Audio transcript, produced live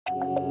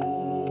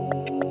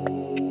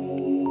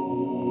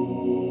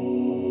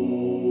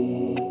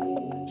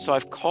So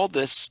I've called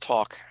this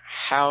talk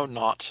How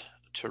Not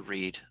to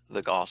Read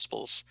the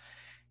Gospels,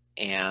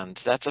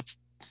 and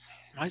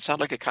might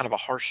sound like a kind of a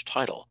harsh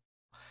title,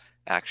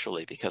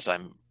 actually, because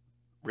I'm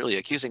really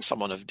accusing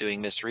someone of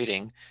doing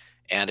misreading,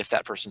 and if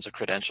that person's a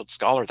credentialed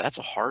scholar, that's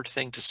a hard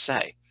thing to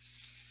say.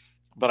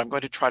 But I'm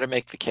going to try to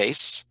make the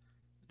case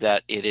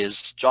that it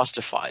is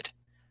justified,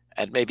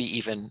 and maybe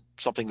even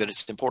something that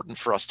it's important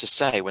for us to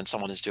say when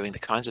someone is doing the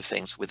kinds of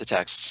things with the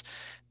texts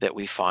that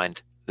we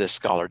find this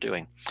scholar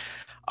doing.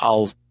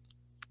 I'll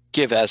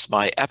give as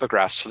my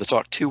epigraphs for the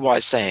talk 2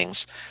 wise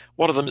sayings.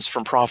 One of them is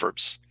from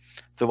Proverbs.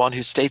 The one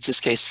who states his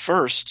case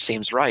first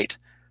seems right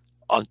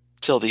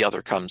until the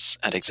other comes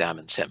and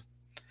examines him.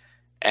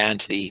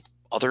 And the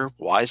other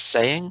wise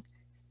saying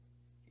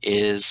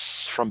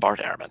is from Bart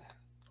Ehrman.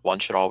 One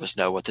should always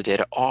know what the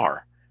data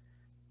are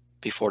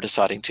before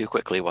deciding too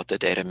quickly what the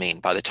data mean.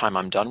 By the time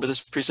I'm done with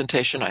this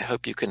presentation, I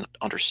hope you can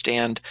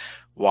understand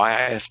why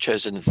I have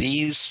chosen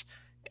these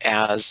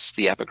as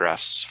the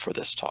epigraphs for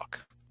this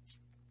talk.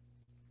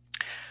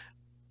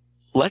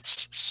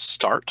 Let's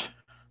start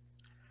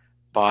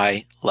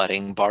by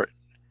letting Bart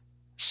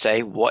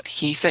say what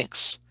he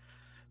thinks.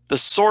 The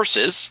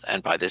sources,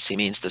 and by this he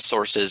means the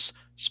sources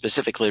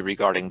specifically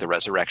regarding the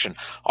resurrection,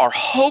 are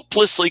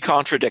hopelessly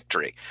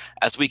contradictory,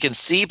 as we can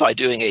see by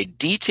doing a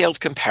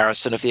detailed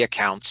comparison of the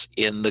accounts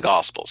in the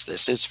Gospels.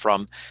 This is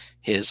from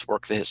his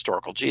work, The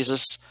Historical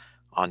Jesus,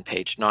 on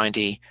page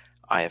 90.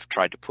 I have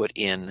tried to put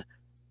in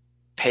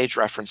page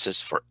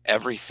references for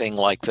everything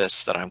like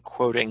this that I'm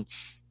quoting,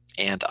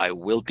 and I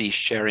will be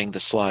sharing the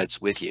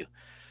slides with you.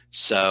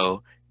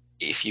 So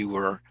if you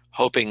were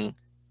hoping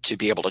to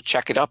be able to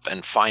check it up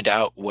and find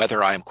out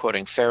whether I'm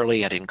quoting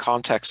fairly and in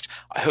context,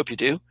 I hope you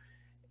do.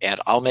 And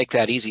I'll make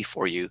that easy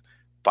for you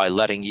by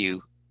letting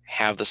you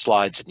have the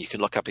slides and you can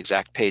look up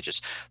exact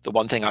pages. The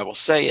one thing I will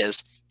say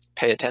is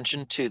pay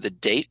attention to the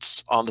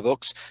dates on the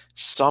books.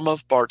 Some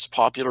of Bart's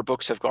popular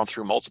books have gone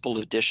through multiple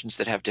editions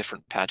that have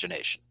different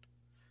pagination.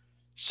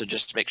 So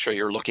just make sure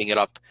you're looking it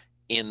up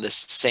in the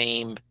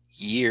same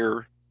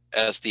year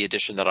as the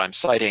edition that I'm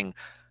citing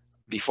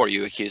before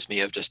you accuse me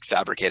of just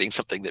fabricating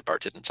something that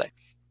Bart didn't say.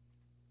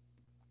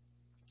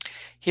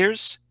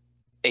 Here's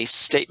a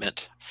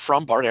statement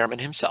from Bart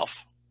Ehrman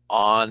himself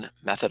on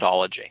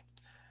methodology.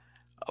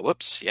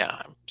 Whoops,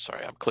 yeah, I'm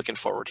sorry, I'm clicking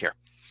forward here.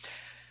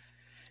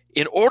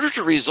 In order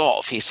to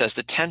resolve, he says,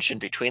 the tension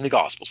between the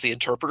Gospels, the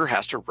interpreter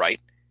has to write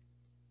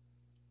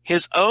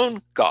his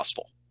own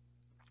Gospel,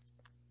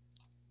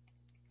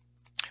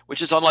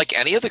 which is unlike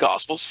any of the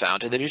Gospels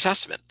found in the New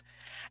Testament.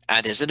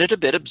 And isn't it a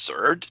bit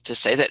absurd to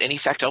say that in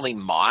effect only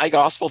my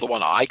Gospel, the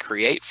one I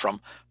create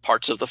from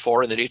parts of the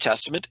 4 in the New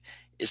Testament,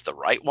 is the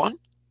right one,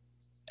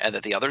 and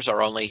that the others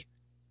are only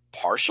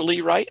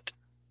partially right?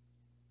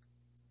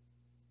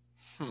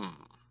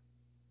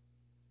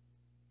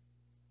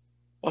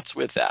 What's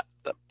with that,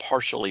 the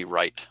partially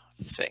right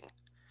thing?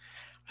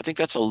 I think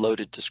that's a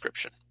loaded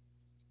description.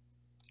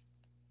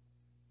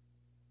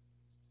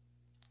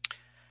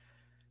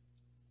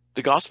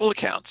 The Gospel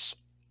accounts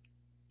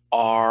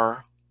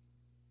are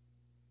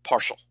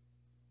partial.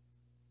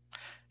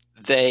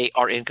 They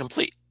are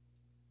incomplete.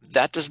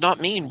 That does not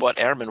mean what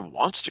Ehrman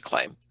wants to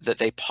claim, that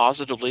they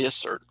positively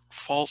assert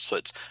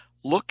falsehoods.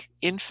 Look,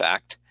 in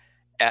fact,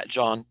 at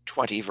John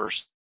 20,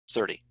 verse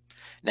 30.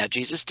 Now,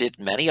 Jesus did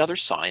many other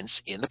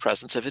signs in the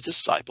presence of his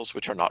disciples,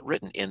 which are not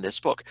written in this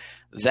book.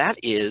 That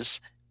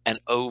is an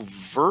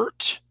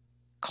overt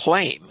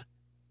claim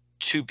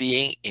to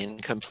being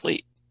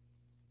incomplete.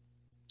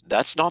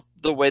 That's not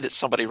the way that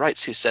somebody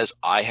writes who says,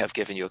 I have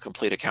given you a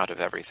complete account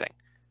of everything.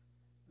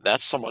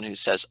 That's someone who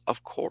says,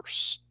 of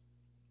course,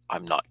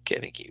 I'm not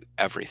giving you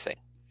everything.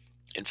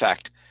 In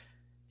fact,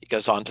 he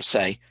goes on to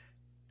say,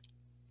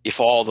 if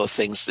all the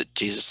things that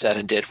Jesus said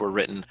and did were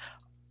written,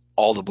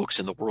 all the books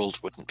in the world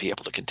wouldn't be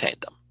able to contain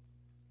them.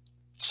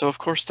 So of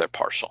course they're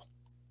partial.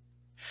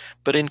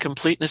 But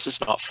incompleteness is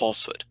not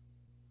falsehood,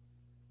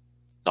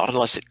 not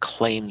unless it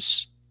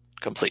claims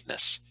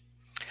completeness.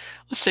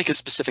 Let's take a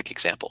specific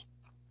example.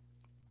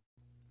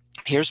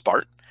 Here's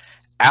Bart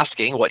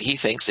asking what he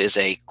thinks is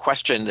a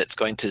question that's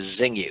going to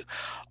zing you.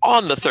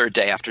 On the 3rd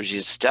day after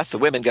Jesus' death, the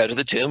women go to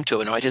the tomb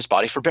to anoint his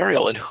body for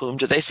burial. And whom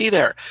do they see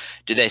there?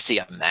 Do they see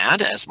a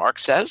man, as Mark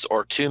says,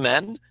 or 2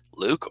 men,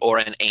 Luke, or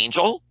an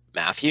angel,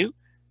 Matthew?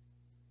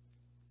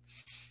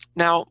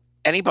 Now,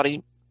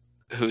 anybody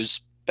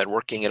who's been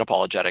working in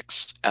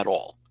apologetics at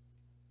all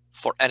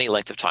for any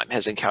length of time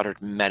has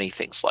encountered many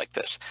things like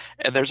this.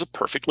 And there's a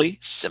perfectly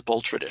simple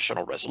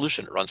traditional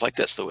resolution. It runs like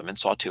this. The women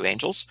saw 2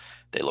 angels.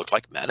 They looked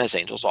like men, as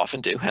angels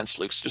often do, hence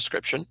Luke's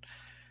description.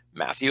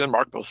 Matthew and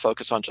Mark both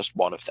focus on just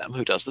one of them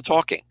who does the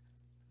talking.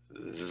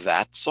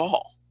 That's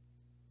all.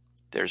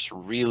 There's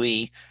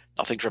really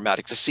nothing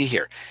dramatic to see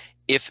here.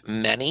 If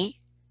many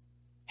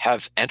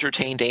have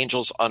entertained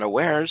angels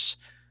unawares,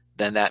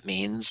 then that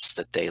means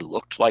that they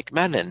looked like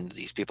men and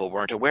these people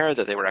weren't aware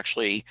that they were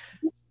actually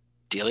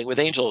dealing with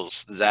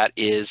angels. That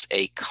is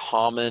a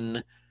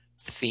common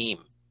theme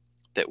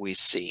that we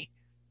see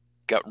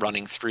got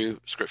running through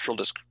scriptural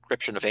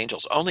description of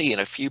angels. Only in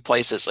a few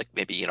places, like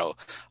maybe,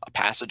 a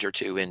passage or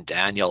two in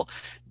Daniel,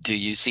 do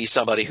you see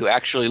somebody who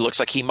actually looks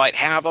like he might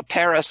have a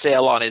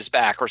parasail on his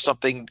back or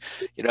something,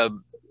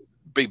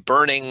 be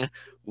burning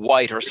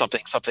white or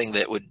something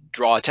that would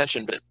draw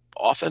attention, but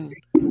often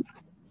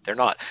they're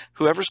not.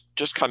 Whoever's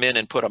just come in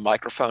and put a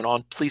microphone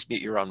on, please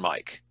mute your own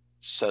mic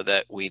so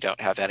that we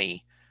don't have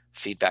any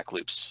feedback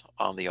loops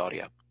on the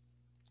audio.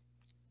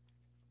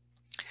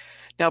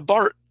 Now,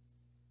 Bart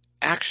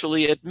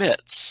actually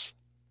admits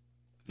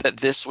that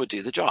this would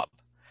do the job.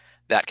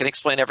 That can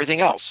explain everything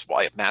else.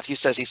 Why Matthew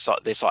says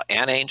they saw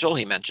an angel.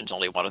 He mentions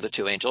only one of the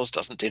two angels,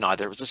 doesn't deny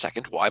there was a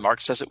second. Why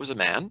Mark says it was a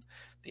man.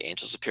 The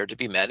angels appeared to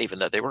be men, even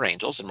though they were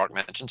angels, and Mark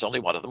mentions only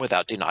one of them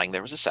without denying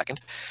there was a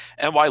second.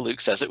 And why Luke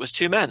says it was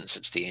two men,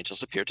 since the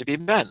angels appeared to be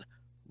men.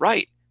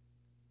 Right.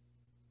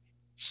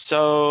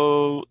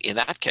 So in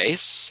that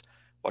case,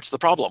 what's the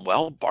problem?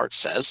 Well, Bart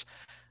says,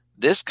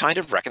 this kind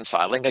of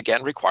reconciling,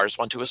 again, requires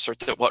one to assert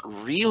that what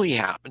really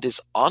happened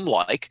is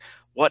unlike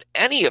what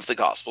any of the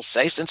Gospels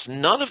say, since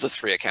none of the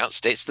three accounts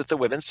states that the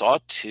women saw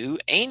two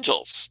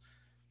angels.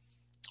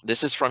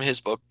 This is from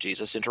his book,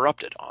 Jesus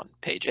Interrupted, on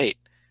page 8.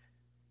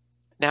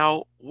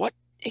 Now, what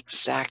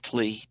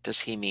exactly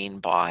does he mean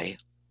by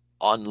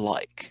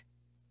unlike?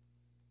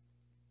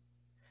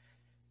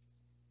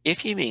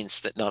 If he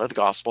means that none of the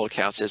Gospel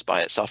accounts is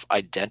by itself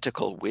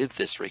identical with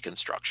this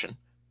reconstruction,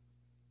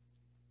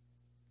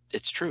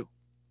 it's true,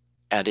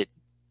 and it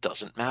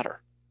doesn't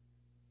matter.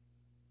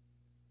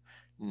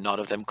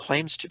 None of them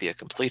claims to be a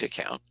complete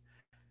account.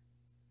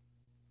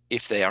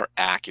 If they are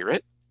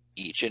accurate,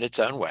 each in its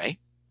own way,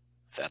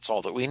 that's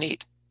all that we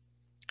need.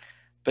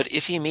 But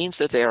if he means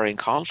that they are in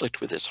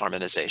conflict with this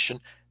harmonization,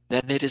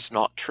 then it is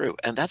not true.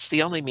 And that's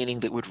the only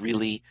meaning that would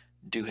really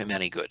do him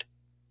any good.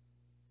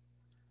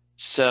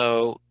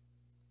 So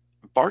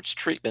Bart's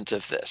treatment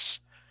of this,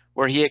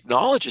 where he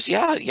acknowledges,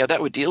 yeah,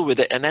 that would deal with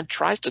it, and then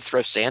tries to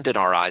throw sand in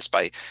our eyes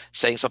by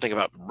saying something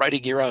about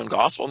writing your own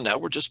gospel. No,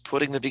 we're just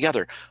putting them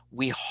together.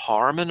 We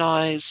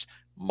harmonize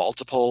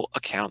multiple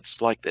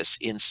accounts like this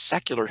in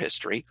secular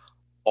history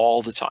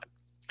all the time.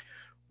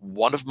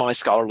 One of my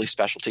scholarly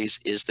specialties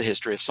is the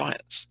history of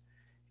science.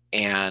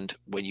 And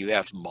when you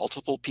have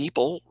multiple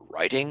people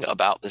writing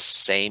about the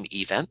same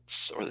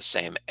events or the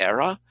same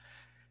era,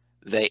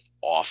 they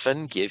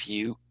often give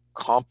you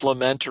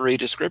complementary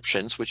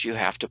descriptions, which you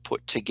have to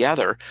put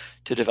together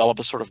to develop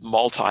a sort of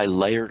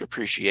multi-layered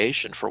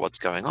appreciation for what's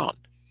going on.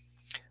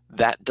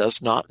 That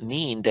does not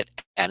mean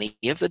that any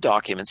of the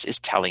documents is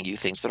telling you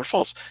things that are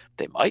false.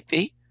 They might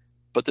be,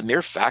 but the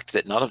mere fact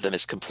that none of them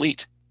is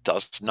complete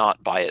does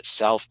not by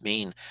itself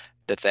mean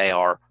that they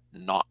are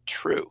not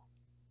true.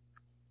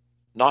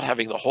 Not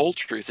having the whole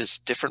truth is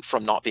different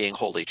from not being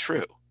wholly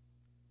true.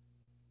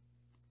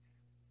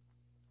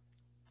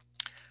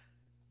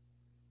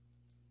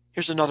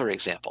 Here's another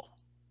example.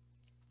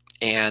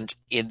 And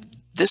in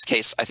this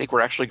case, I think we're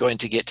actually going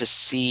to get to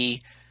see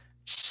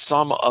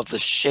some of the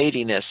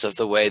shadiness of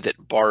the way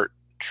that Bart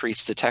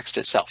treats the text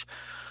itself.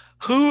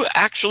 Who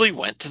actually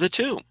went to the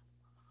tomb?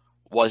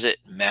 Was it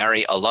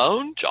Mary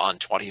alone, John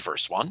 20,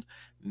 verse 1?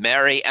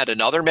 Mary and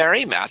another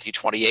Mary, Matthew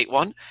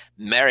 28:1,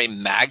 Mary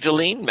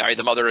Magdalene, Mary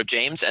the mother of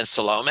James, and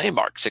Salome,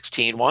 Mark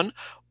 16:1,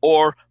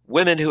 or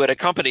women who had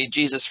accompanied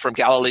Jesus from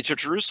Galilee to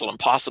Jerusalem,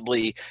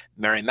 possibly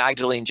Mary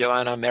Magdalene,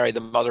 Joanna, Mary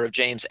the mother of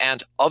James,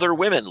 and other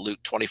women,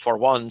 Luke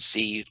 24:1,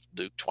 see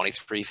Luke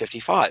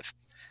 23:55.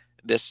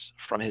 This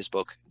from his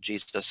book,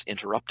 Jesus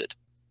Interrupted.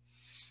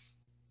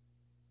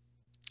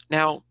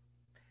 Now,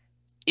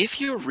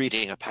 if you're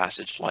reading a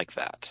passage like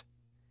that,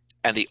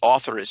 and the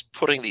author is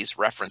putting these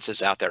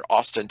references out there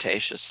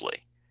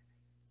ostentatiously,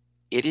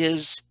 it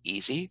is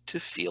easy to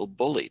feel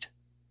bullied.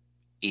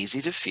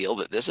 Easy to feel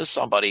that this is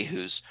somebody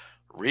who's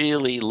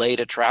really laid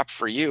a trap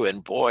for you,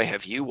 and boy,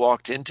 have you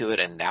walked into it,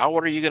 and now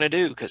what are you going to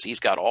do? Because he's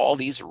got all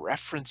these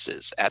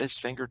references at his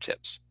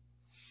fingertips.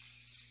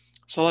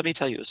 So let me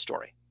tell you a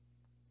story.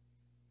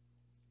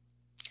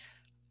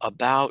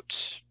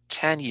 About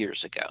 10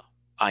 years ago,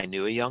 I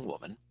knew a young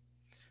woman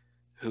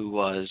who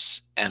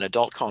was an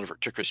adult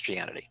convert to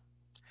Christianity.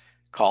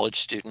 College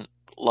student,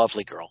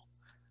 lovely girl,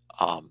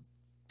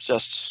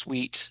 just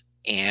sweet.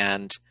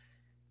 And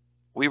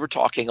we were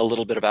talking a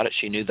little bit about it.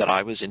 She knew that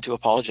I was into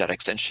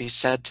apologetics. And she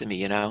said to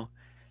me,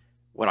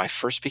 when I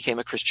first became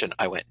a Christian,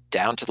 I went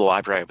down to the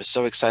library. I was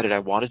so excited. I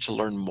wanted to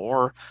learn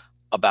more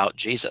about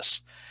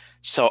Jesus.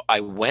 So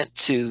I went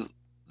to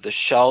the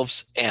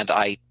shelves and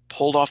I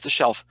pulled off the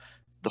shelf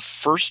the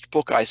first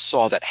book I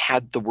saw that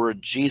had the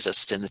word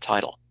Jesus in the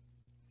title.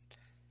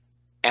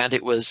 And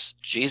it was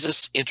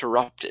Jesus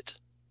Interrupted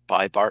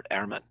by Bart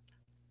Ehrman.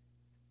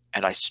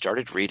 And I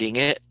started reading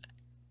it,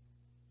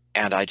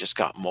 and I just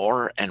got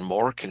more and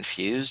more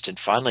confused. And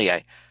finally,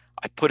 I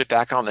put it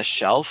back on the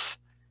shelf,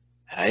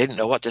 and I didn't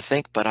know what to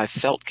think, but I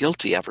felt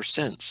guilty ever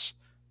since,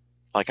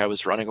 like I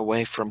was running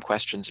away from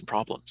questions and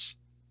problems.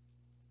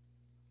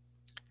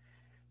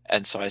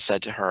 And so I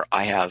said to her,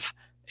 I have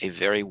a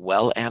very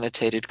well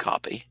annotated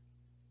copy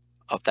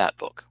of that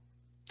book.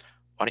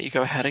 Why don't you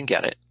go ahead and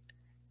get it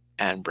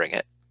and bring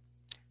it,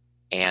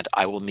 and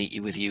I will meet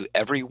you with you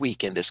every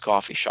week in this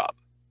coffee shop.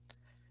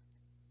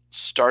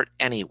 Start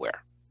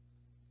anywhere.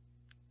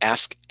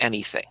 Ask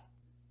anything.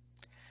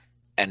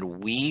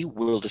 And we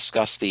will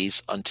discuss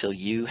these until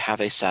you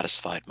have a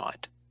satisfied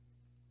mind.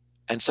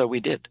 And so we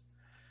did.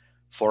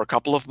 For a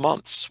couple of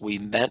months, we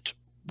met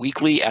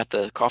weekly at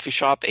the coffee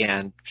shop,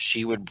 and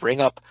she would bring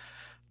up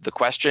the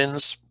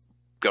questions,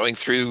 going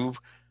through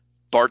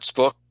Bart's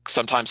book,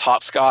 sometimes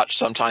hopscotch,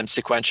 sometimes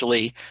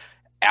sequentially,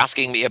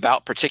 asking me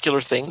about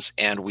particular things,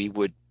 and we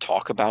would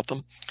talk about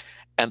them.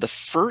 And the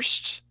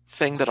first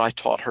thing that I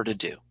taught her to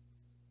do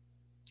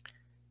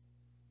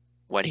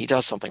when he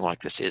does something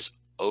like this is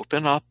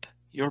open up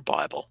your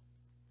Bible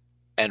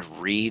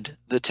and read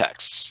the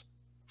texts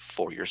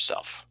for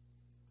yourself.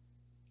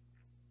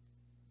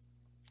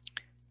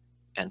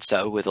 And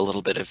so, with a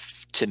little bit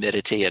of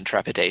timidity and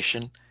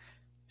trepidation,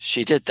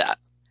 she did that.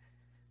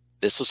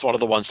 This was one of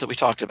the ones that we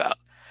talked about.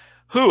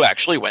 Who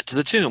actually went to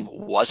the tomb?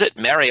 Was it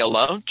Mary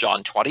alone?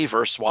 John 20,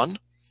 verse 1.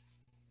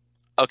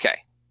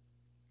 Okay,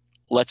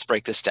 let's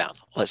break this down.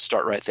 Let's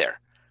start right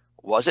there.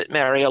 Was it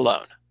Mary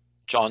alone?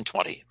 John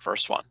 20,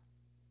 verse 1.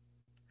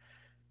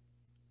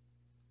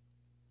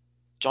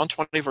 John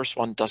 20, verse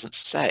 1 doesn't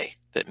say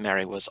that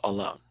Mary was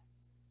alone.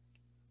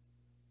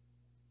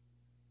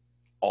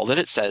 All that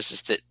it says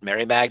is that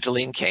Mary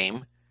Magdalene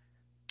came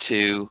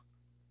to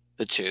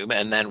the tomb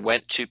and then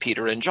went to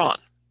Peter and John.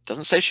 It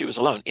doesn't say she was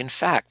alone. In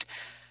fact,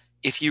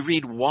 if you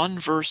read one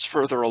verse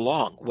further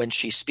along, when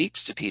she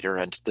speaks to Peter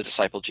and the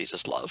disciple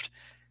Jesus loved,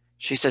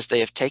 she says, they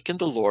have taken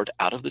the Lord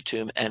out of the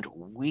tomb, and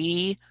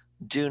we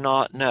do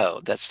not know.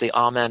 That's the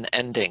amen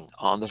ending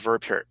on the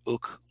verb here,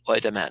 uk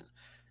oidamen.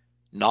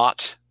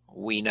 Not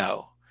we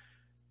know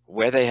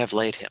where they have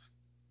laid him.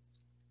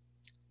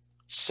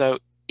 So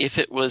if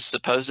it was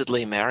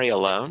supposedly Mary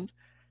alone,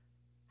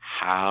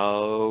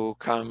 how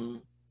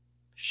come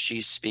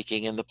she's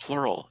speaking in the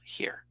plural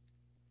here?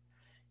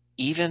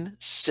 Even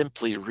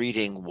simply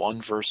reading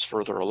one verse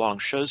further along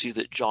shows you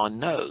that John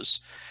knows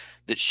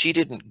that she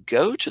didn't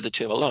go to the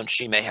tomb alone.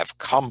 She may have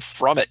come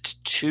from it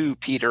to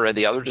Peter and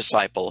the other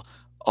disciple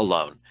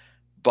alone,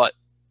 but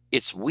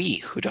it's we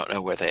who don't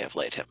know where they have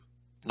laid him,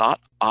 not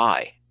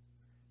I.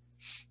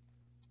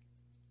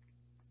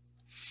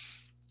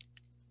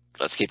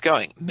 Let's keep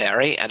going.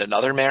 Mary and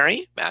another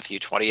Mary, Matthew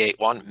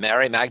 28:1.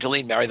 Mary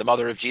Magdalene, Mary the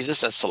mother of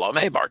Jesus, and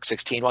Salome, Mark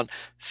 16:1.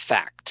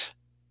 Fact.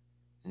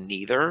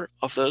 Neither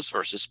of those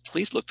verses,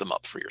 please look them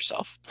up for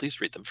yourself,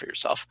 please read them for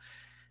yourself,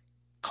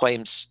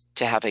 claims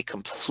to have a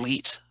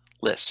complete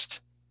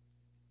list.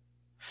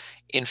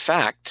 In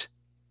fact,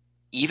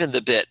 even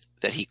the bit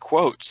that he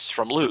quotes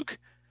from Luke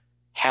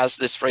has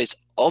this phrase,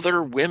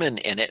 other women,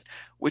 in it,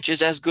 which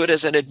is as good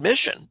as an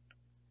admission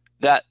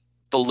that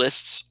the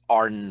lists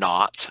are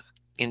not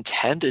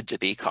intended to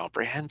be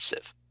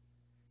comprehensive.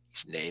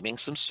 He's naming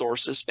some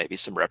sources, maybe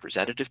some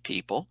representative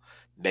people,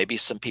 maybe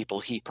some people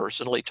he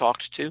personally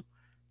talked to,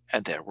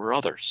 and there were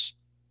others.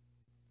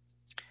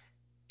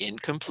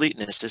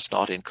 Incompleteness is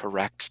not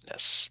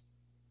incorrectness.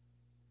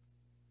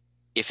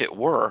 If it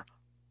were,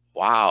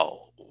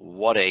 wow,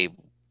 what a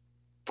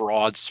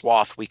broad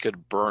swath we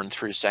could burn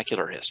through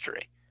secular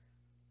history.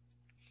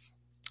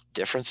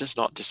 Difference is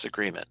not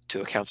disagreement.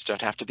 Two accounts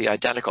don't have to be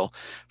identical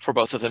for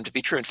both of them to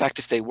be true. In fact,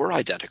 if they were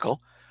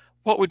identical,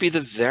 what would be the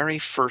very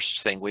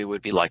first thing we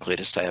would be likely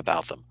to say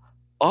about them?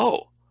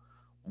 Oh,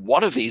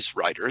 one of these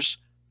writers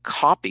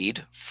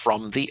copied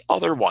from the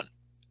other one.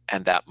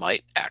 And that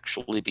might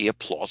actually be a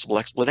plausible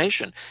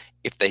explanation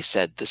if they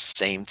said the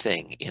same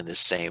thing in the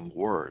same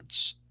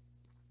words.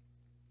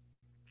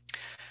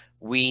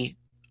 We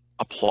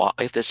apply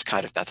this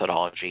kind of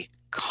methodology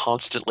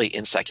constantly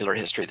in secular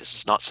history. This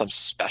is not some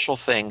special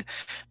thing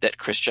that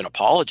Christian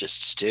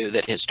apologists do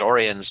that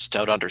historians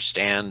don't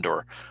understand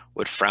or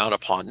would frown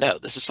upon. No,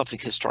 this is something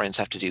historians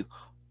have to do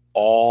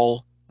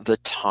all the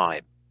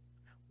time.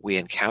 We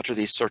encounter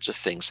these sorts of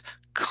things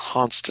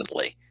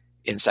constantly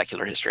in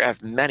secular history. I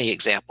have many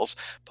examples,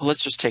 but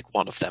let's just take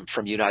one of them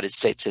from United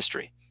States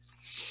history.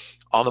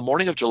 On the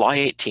morning of July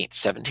 18th,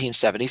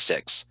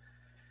 1776,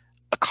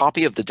 a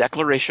copy of the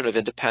Declaration of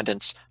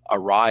Independence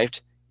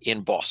arrived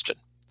in Boston,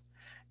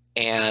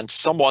 and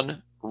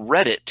someone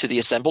read it to the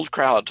assembled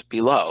crowd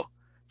below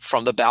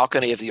from the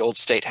balcony of the old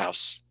State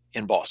House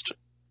in Boston.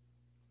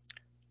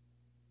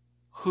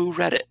 Who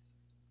read it?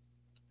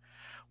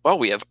 Well,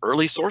 we have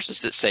early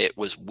sources that say it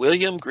was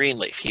William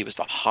Greenleaf. He was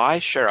the High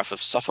Sheriff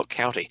of Suffolk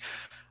County.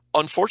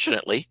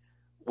 Unfortunately,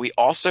 we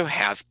also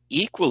have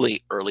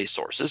equally early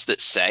sources that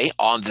say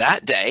on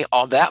that day,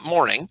 on that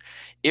morning,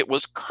 it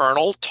was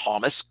Colonel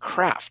Thomas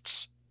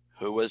Crafts,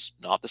 who was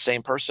not the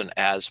same person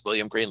as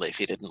William Greenleaf.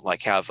 He didn't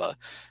have a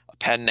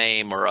pen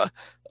name or a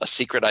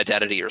secret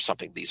identity or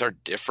something. These are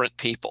different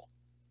people.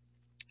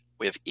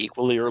 We have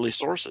equally early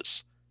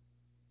sources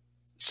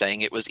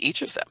saying it was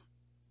each of them.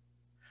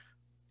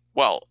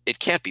 Well, it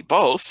can't be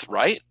both,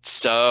 right?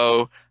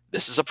 So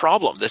this is a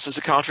problem. This is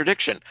a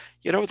contradiction.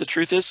 You know what the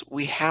truth is?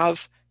 We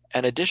have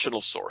an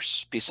additional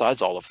source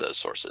besides all of those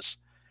sources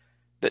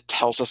that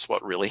tells us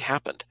what really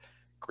happened.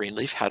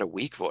 Greenleaf had a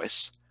weak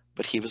voice,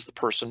 but he was the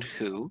person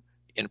who,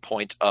 in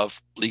point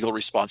of legal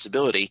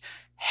responsibility,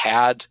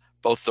 had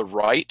both the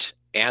right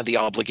and the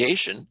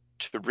obligation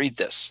to read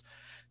this.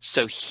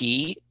 So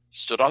he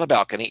stood on the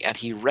balcony and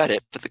he read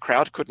it, but the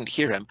crowd couldn't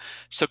hear him.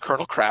 So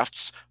Colonel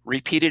Crafts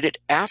repeated it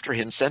after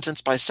him,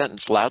 sentence by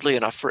sentence, loudly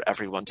enough for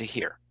everyone to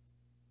hear.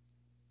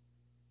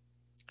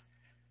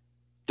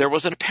 There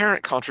was an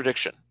apparent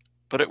contradiction,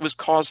 but it was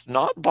caused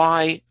not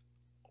by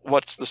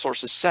what the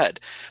sources said,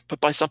 but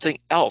by something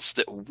else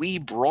that we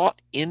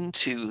brought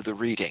into the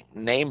reading,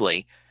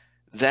 namely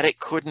that it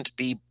couldn't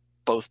be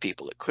both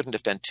people. It couldn't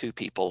have been two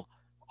people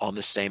on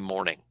the same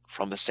morning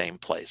from the same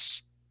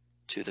place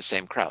to the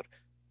same crowd,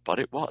 but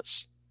it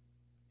was.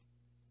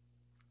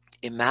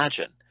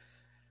 Imagine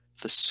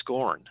the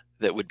scorn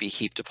that would be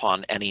heaped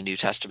upon any New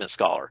Testament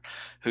scholar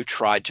who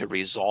tried to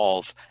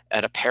resolve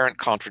an apparent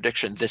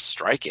contradiction this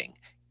striking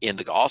in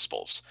the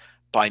Gospels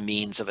by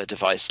means of a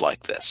device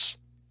like this.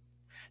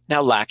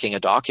 Now, lacking a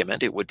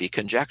document, it would be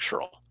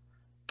conjectural,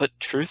 but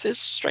truth is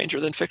stranger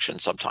than fiction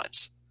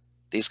sometimes.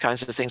 These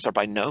kinds of things are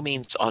by no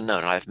means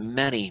unknown. I have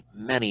many,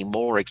 many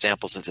more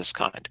examples of this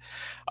kind.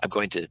 I'm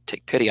going to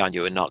take pity on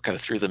you and not go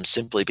through them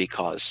simply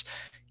because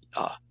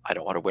I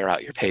don't want to wear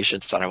out your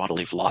patience, and I want to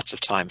leave lots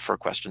of time for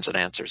questions and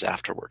answers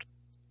afterward.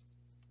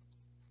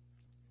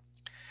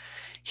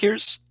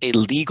 Here's a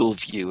legal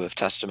view of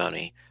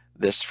testimony,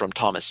 this from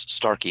Thomas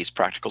Starkey's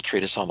Practical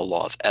Treatise on the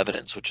Law of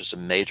Evidence, which is a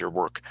major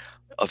work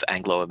of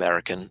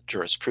Anglo-American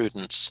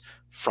jurisprudence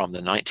from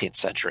the 19th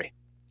century.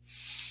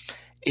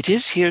 It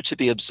is here to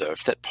be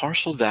observed that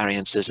partial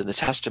variances in the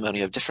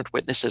testimony of different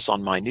witnesses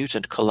on minute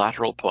and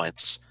collateral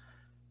points,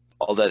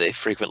 although they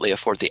frequently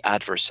afford the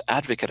adverse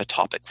advocate a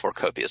topic for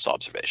copious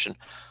observation,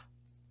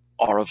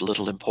 are of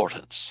little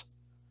importance,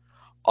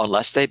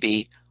 unless they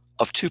be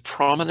of too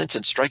prominent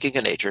and striking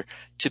a nature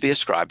to be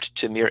ascribed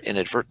to mere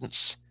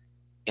inadvertence,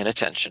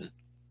 inattention,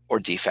 or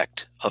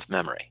defect of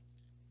memory.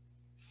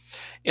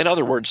 In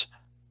other words,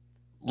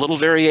 little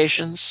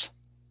variations,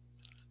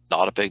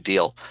 not a big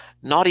deal,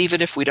 not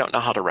even if we don't know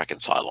how to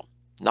reconcile them,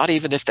 not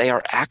even if they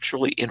are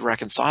actually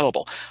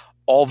irreconcilable,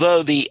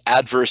 although the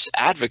adverse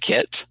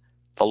advocate,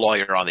 the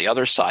lawyer on the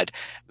other side,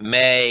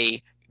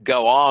 may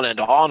go on and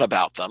on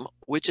about them,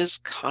 which is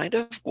kind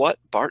of what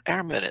Bart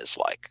Ehrman is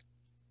like.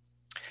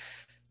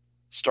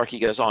 Starkey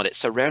goes on, it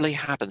so rarely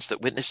happens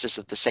that witnesses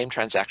of the same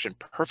transaction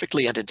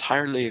perfectly and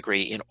entirely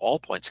agree in all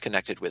points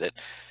connected with it,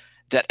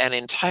 that an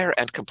entire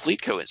and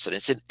complete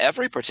coincidence in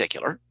every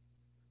particular,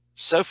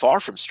 so far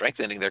from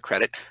strengthening their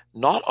credit,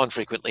 not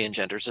unfrequently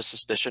engenders a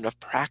suspicion of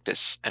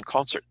practice and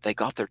concert. They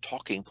got their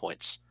talking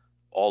points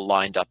all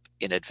lined up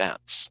in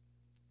advance.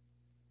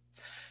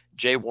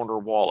 J. Warner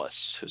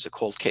Wallace, who's a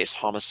cold case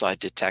homicide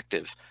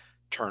detective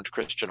turned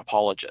Christian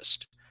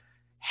apologist,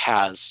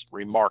 has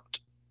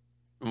remarked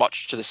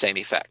much to the same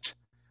effect,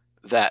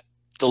 that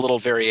the little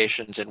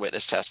variations in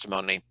witness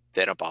testimony,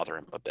 they don't bother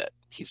him a bit.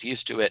 He's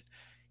used to it.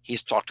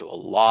 He's talked to a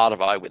lot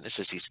of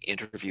eyewitnesses. He's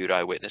interviewed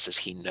eyewitnesses.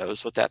 He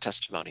knows what that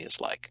testimony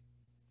is like.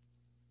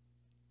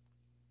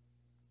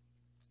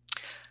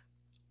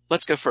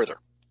 Let's go further.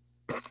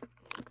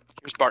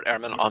 Here's Bart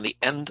Ehrman on the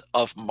end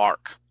of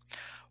Mark.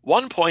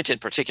 One point in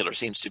particular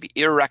seems to be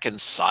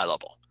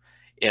irreconcilable.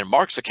 In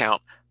Mark's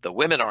account, the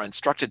women are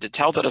instructed to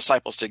tell the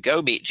disciples to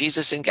go meet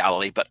Jesus in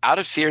Galilee, but out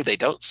of fear, they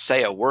don't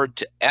say a word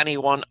to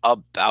anyone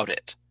about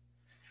it.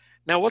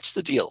 Now, what's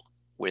the deal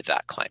with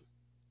that claim?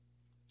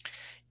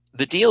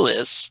 The deal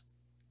is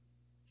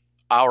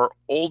our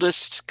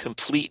oldest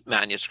complete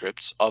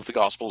manuscripts of the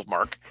Gospel of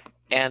Mark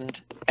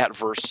end at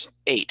verse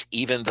 8,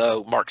 even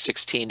though Mark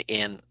 16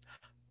 in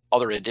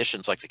other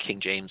editions like the King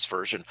James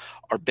Version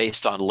are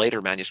based on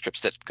later manuscripts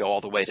that go all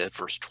the way to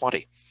verse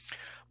 20.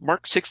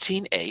 Mark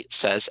 16:8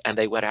 says, and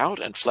they went out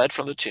and fled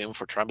from the tomb,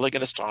 for trembling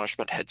and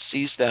astonishment had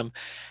seized them,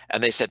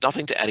 and they said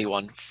nothing to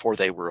anyone, for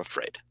they were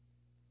afraid.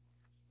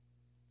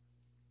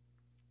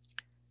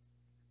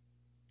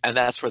 And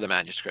that's where the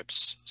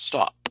manuscripts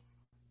stop.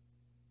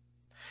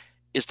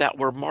 Is that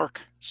where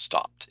Mark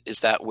stopped? Is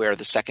that where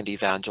the second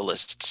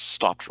evangelist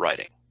stopped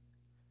writing?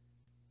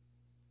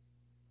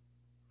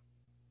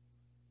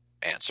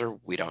 Answer,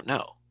 we don't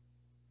know.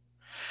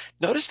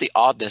 Notice the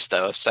oddness,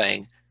 though, of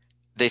saying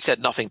they said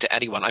nothing to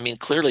anyone. I mean,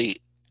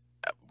 clearly,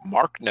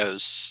 Mark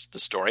knows the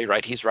story,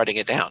 right? He's writing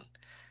it down.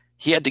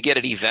 He had to get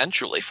it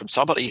eventually from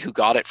somebody who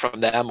got it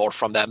from them or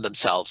from them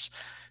themselves.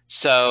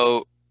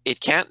 So it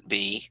can't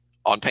be,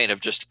 on pain of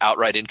just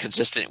outright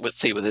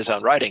inconsistency with his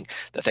own writing,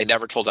 that they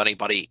never told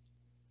anybody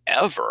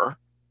ever.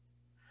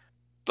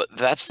 But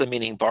that's the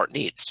meaning Bart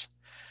needs.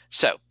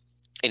 So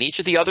in each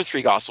of the other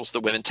three Gospels, the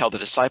women tell the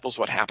disciples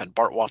what happened.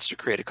 Bart wants to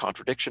create a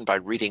contradiction by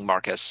reading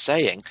Mark as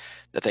saying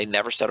that they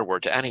never said a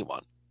word to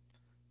anyone.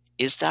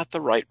 Is that the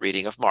right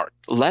reading of Mark?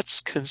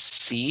 Let's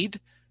concede,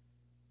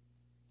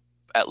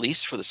 at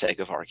least for the sake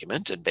of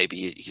argument, and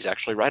maybe he's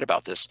actually right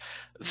about this,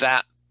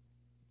 that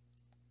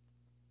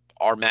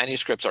our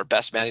manuscripts, our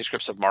best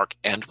manuscripts of Mark,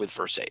 end with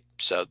verse 8.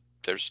 So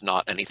there's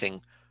not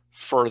anything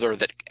further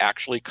that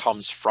actually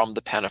comes from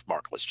the pen of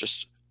Mark. Let's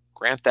just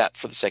grant that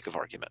for the sake of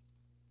argument.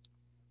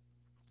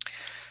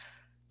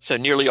 So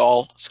nearly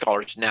all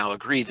scholars now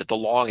agree that the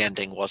long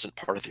ending wasn't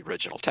part of the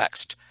original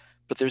text,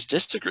 but there's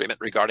disagreement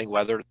regarding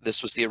whether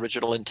this was the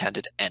original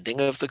intended ending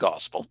of the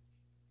gospel.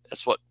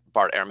 That's what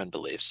Bart Ehrman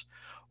believes,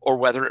 or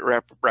whether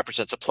it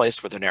represents a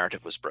place where the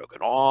narrative was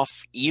broken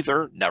off,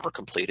 either never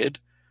completed,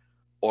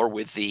 or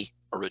with the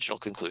original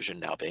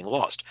conclusion now being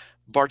lost.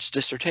 Bart's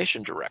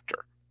dissertation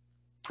director,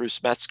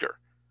 Bruce Metzger,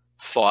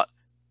 thought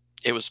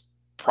it was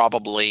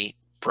probably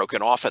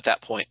broken off at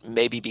that point,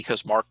 maybe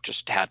because Mark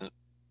just hadn't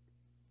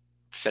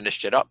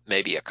finished it up.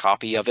 Maybe a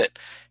copy of it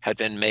had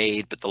been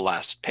made, but the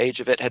last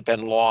page of it had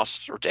been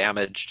lost or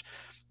damaged,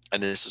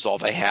 and this is all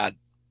they had.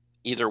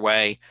 Either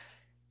way,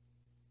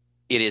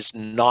 it is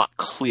not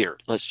clear.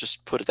 Let's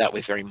just put it that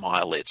way very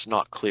mildly. It's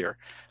not clear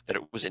that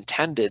it was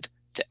intended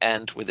to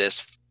end with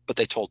this, but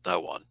they told no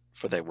one,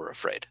 for they were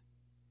afraid.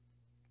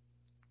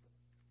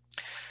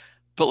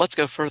 But let's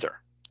go further.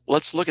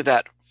 Let's look at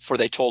that, for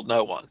they told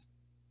no one,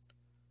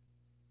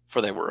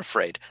 for they were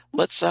afraid.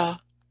 Let's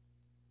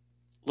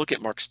look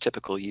at Mark's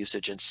typical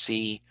usage and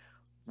see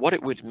what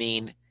it would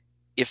mean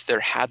if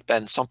there had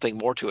been something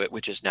more to it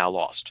which is now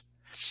lost.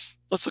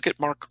 Let's look at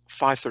Mark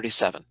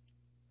 5:37.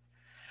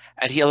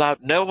 And he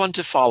allowed no one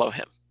to follow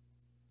him.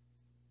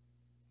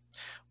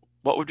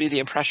 What would be the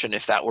impression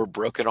if that were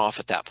broken off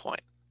at that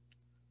point?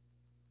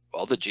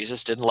 Well, that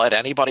Jesus didn't let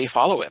anybody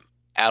follow him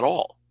at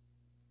all.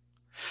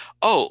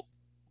 Oh,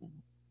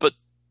 but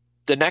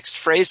the next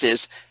phrase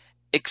is,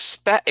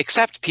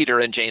 except Peter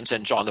and James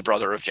and John, the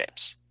brother of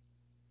James.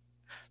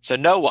 So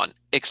no one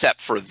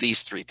except for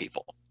these three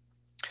people.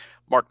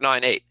 Mark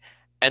 9:8.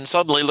 And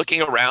suddenly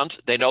looking around,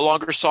 they no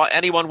longer saw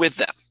anyone with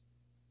them.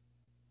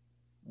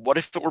 What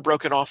if it were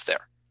broken off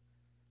there?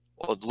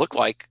 Well, it looked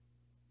like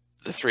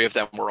the three of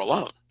them were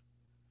alone.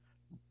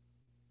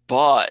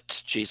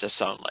 But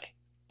Jesus only.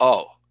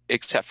 Oh,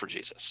 except for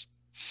Jesus.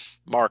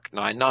 Mark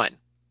 9:9.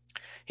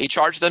 He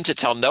charged them to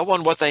tell no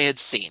one what they had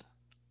seen.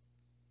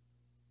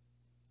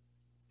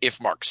 If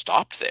Mark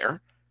stopped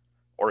there,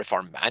 or if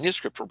our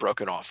manuscript were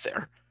broken off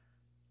there,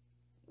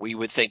 we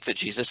would think that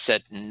Jesus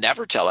said,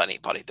 never tell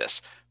anybody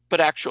this.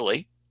 But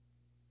actually,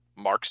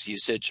 Mark's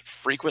usage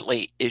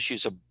frequently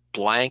issues a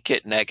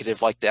blanket negative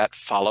like that,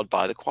 followed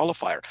by the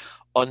qualifier,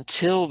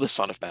 until the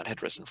Son of Man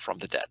had risen from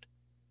the dead.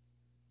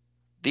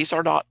 These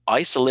are not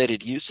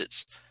isolated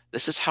uses.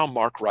 This is how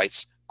Mark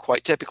writes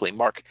quite typically.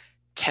 Mark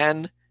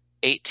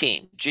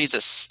 10:18,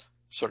 Jesus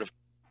sort of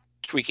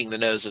tweaking the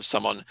nose of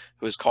someone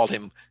who has called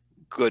him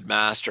good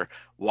master.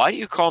 Why do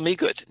you call me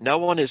good? No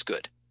one is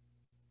good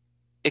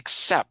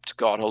except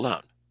God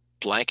alone.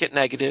 Blanket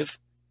negative,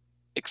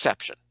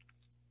 exception.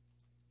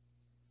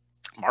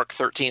 Mark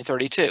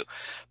 13:32.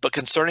 But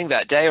concerning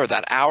that day or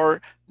that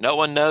hour, no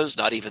one knows,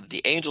 not even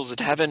the angels in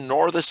heaven,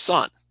 nor the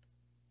Son,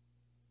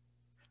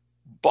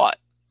 but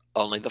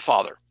only the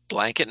Father.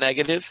 Blanket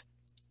negative,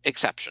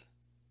 exception.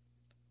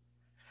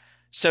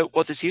 So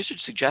what this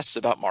usage suggests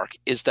about Mark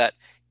is that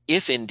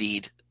if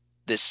indeed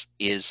this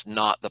is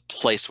not the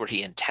place where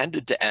he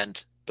intended to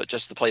end, but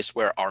just the place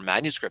where our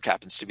manuscript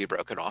happens to be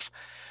broken off,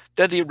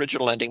 then the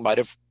original ending might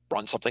have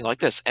run something like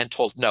this, and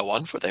told no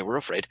one, for they were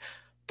afraid,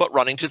 but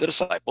running to the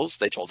disciples,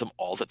 they told them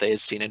all that they had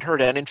seen and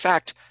heard. And in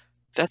fact,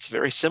 that's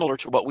very similar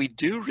to what we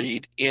do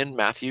read in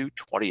Matthew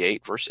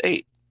 28, verse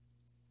 8.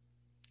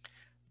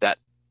 That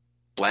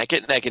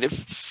blanket negative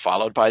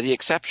followed by the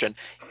exception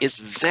is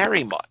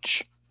very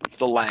much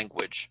the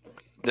language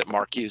that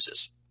Mark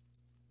uses.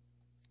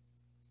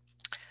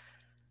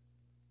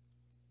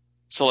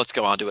 So let's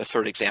go on to a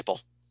third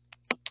example.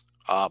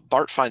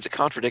 Bart finds a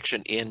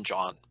contradiction in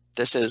John.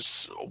 This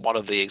is one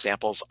of the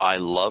examples I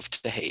love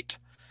to hate.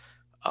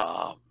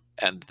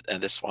 And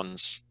this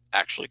one's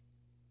actually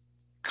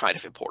kind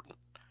of important.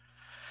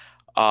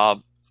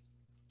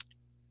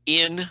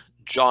 In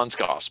John's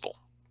Gospel,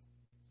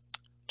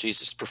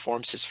 Jesus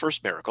performs his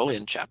first miracle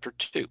in chapter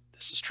 2.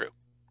 This is true.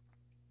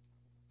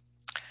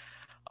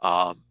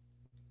 Where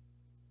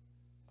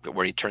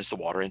he turns the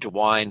water into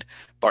wine.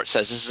 Bart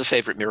says this is a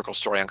favorite miracle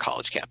story on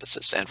college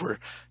campuses. And we're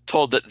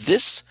told that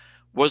this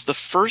was the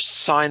first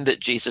sign that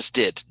Jesus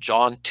did,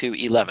 John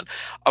 2:11.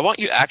 I want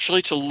you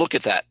actually to look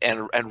at that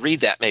and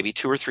read that maybe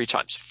 2 or 3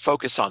 times.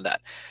 Focus on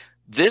that.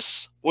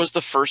 This was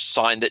the first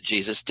sign that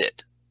Jesus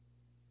did.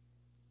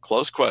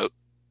 Close quote,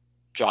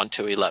 John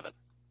 2:11.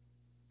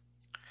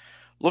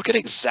 Look at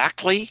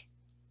exactly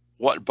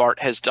what Bart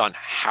has done,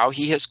 how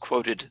he has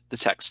quoted the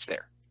text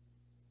there.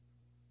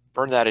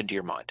 Burn that into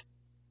your mind.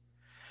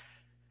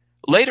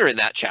 Later in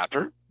that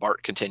chapter,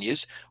 Bart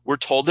continues, we're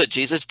told that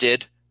Jesus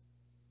did,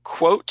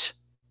 quote,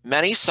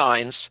 many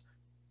signs,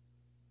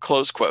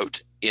 close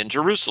quote, in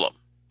Jerusalem,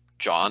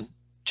 John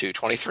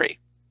 2:23.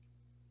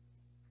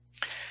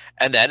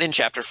 And then in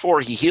chapter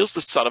 4, he heals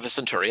the son of a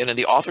centurion, and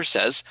the author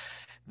says,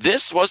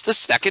 this was the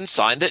second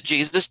sign that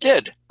Jesus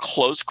did,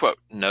 close quote.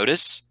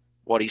 Notice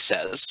what he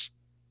says.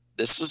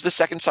 This was the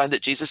second sign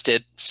that Jesus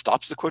did,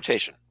 stops the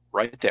quotation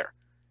right there,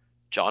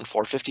 John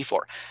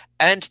 4:54.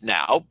 And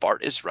now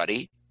Bart is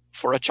ready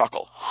for a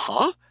chuckle.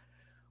 Huh?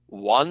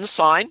 One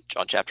sign,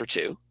 John chapter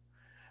 2,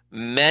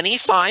 many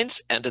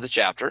signs, end of the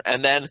chapter,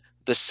 and then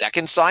The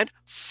second sign,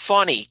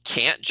 funny,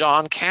 can't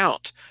John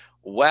count?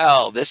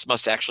 Well, this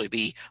must actually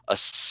be a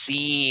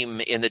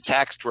seam in the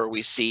text where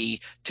we see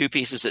two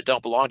pieces that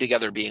don't belong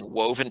together being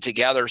woven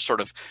together,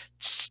 sort of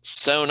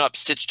sewn up,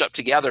 stitched up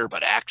together.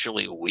 But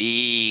actually,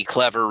 we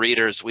clever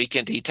readers, we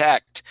can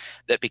detect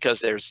that because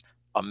there's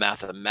a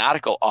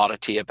mathematical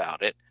oddity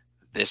about it,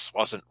 this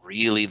wasn't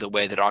really the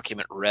way the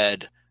document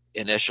read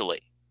initially.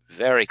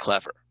 Very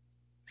clever,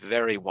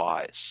 very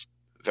wise,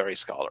 very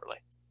scholarly.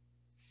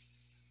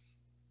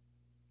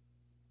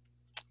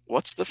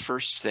 What's the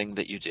first thing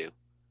that you do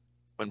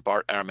when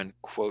Bart Ehrman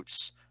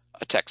quotes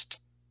a text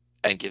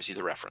and gives you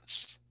the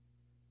reference?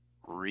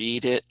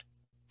 Read it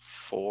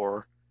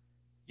for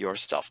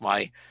yourself.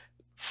 My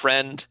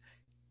friend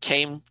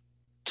came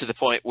to the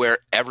point where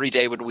every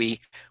day when we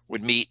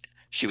would meet,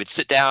 she would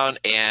sit down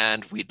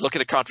and we'd look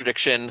at a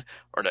contradiction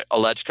or an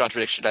alleged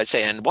contradiction. I'd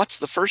say, and what's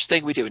the first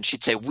thing we do? And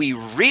she'd say, we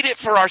read it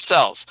for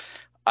ourselves.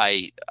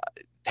 I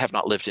have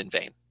not lived in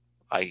vain.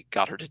 I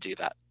got her to do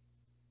that.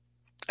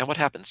 And what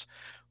happens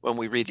when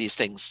we read these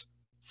things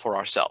for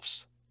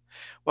ourselves?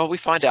 Well, we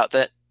find out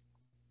that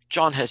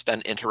John has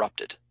been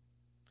interrupted.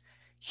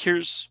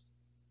 Here's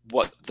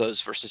what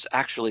those verses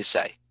actually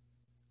say.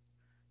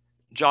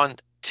 John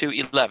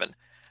 2:11.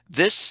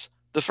 This,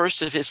 the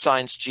first of his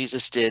signs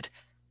Jesus did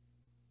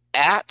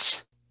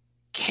at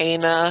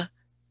Cana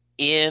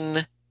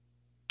in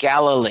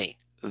Galilee.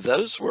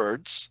 Those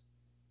words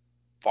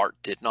Bart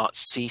did not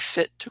see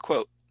fit to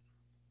quote.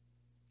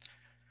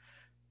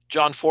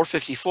 John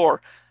 4:54.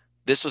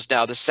 This was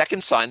now the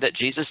second sign that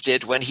Jesus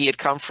did when he had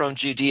come from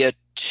Judea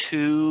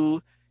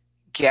to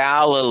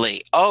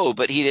Galilee. Oh,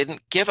 but he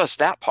didn't give us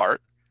that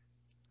part.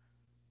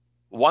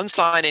 One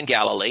sign in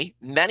Galilee,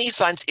 many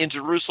signs in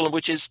Jerusalem,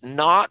 which is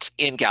not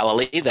in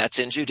Galilee, that's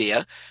in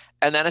Judea,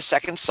 and then a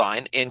second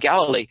sign in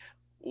Galilee.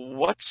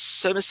 What's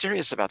so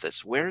mysterious about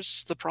this?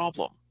 Where's the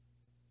problem?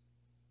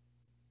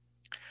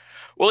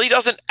 Well, he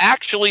doesn't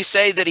actually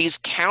say that he's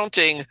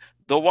counting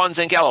the ones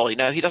in Galilee.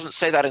 Now, he doesn't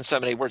say that in so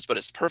many words, but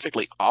it's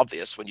perfectly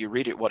obvious when you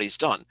read it what he's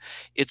done.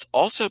 It's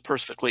also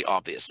perfectly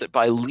obvious that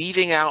by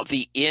leaving out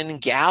the in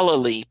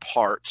Galilee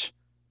part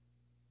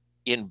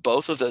in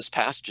both of those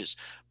passages,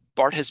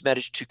 Bart has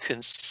managed to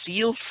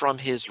conceal from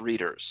his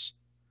readers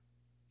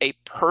a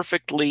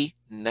perfectly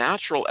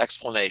natural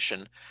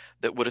explanation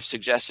that would have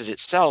suggested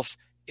itself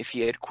if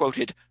he had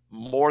quoted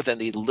more than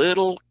the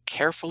little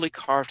carefully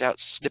carved out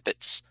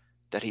snippets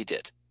that he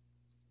did.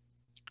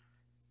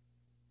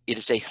 It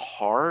is a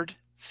hard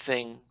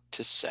thing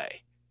to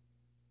say,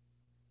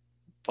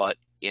 but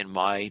in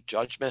my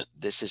judgment,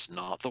 this is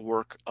not the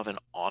work of an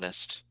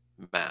honest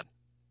man.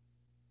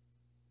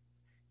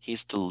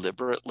 He's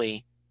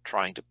deliberately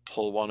trying to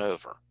pull one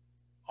over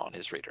on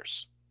his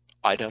readers.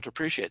 I don't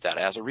appreciate that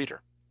as a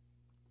reader.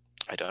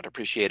 I don't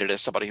appreciate it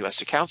as somebody who has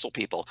to counsel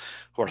people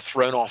who are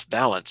thrown off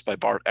balance by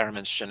Bart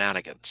Ehrman's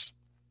shenanigans.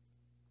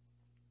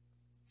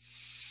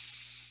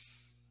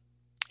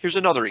 Here's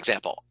another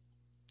example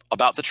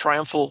about the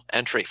triumphal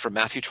entry from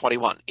Matthew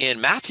 21. In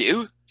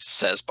Matthew,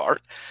 says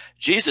Bart,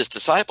 Jesus'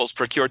 disciples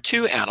procured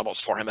two animals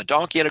for him, a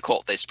donkey and a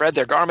colt. They spread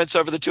their garments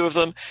over the two of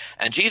them,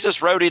 and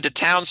Jesus rode into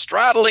town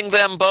straddling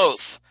them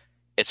both.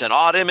 It's an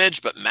odd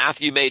image, but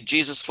Matthew made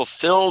Jesus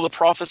fulfill the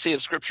prophecy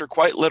of Scripture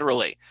quite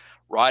literally,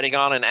 riding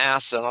on an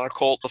ass and on a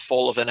colt the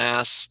foal of an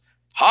ass.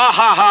 Ha,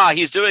 ha, ha,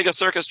 he's doing a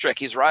circus trick.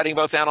 He's riding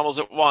both animals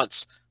at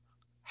once.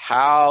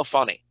 How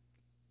funny.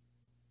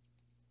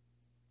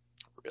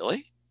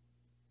 Really?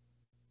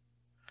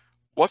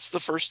 What's the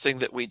first thing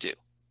that we do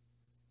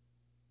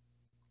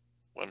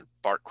when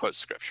Bart quotes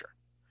Scripture?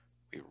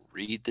 We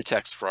read the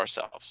text for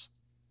ourselves.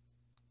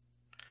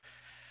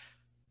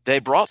 They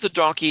brought the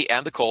donkey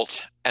and the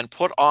colt and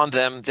put on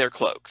them their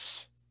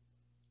cloaks,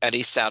 and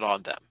he sat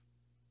on them.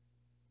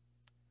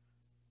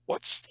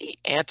 What's the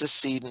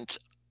antecedent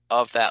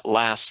of that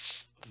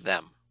last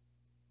them?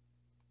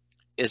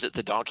 Is it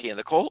the donkey and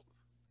the colt,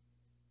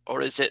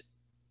 or is it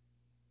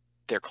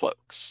their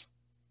cloaks?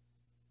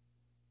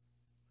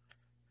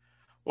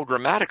 Well,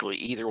 grammatically,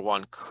 either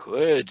one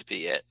could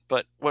be it,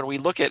 but when we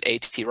look at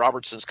A.T.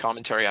 Robertson's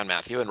commentary on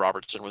Matthew, and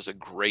Robertson was a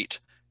great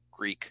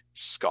Greek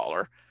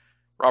scholar,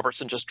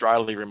 Robertson just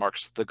dryly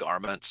remarks, the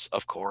garments,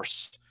 of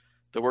course.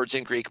 The words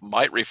in Greek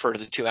might refer to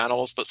the two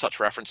animals, but such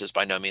reference is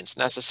by no means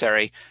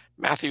necessary.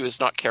 Matthew is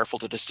not careful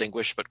to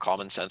distinguish, but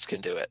common sense can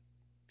do it.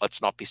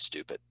 Let's not be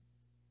stupid.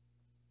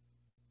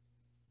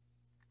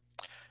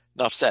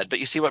 Enough said. But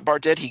you see what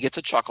Bart did? He gets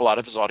a chuckle out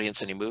of his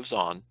audience and he moves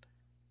on,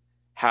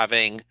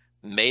 having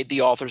made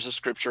the authors of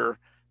Scripture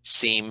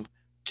seem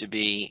to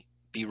be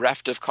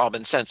bereft of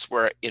common sense,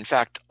 where in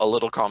fact a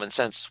little common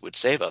sense would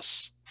save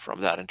us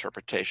from that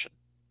interpretation.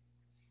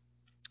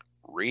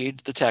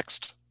 Read the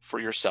text for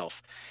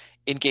yourself.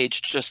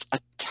 Engage just a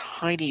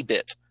tiny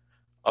bit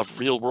of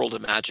real-world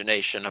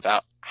imagination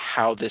about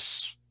how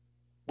this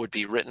would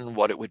be written,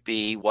 what it would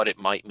be, what it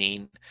might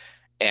mean,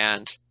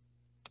 and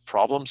the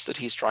problems that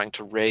he's trying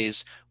to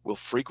raise will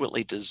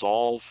frequently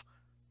dissolve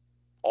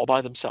all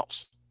by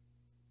themselves.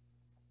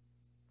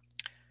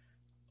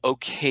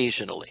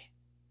 Occasionally,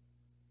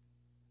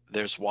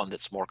 there's one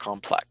that's more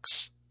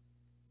complex,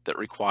 that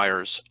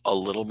requires a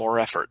little more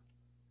effort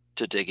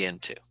to dig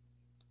into.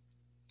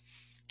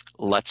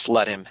 Let's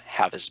let him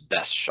have his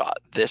best shot.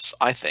 This,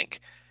 I think,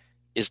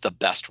 is the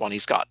best one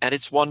he's got. And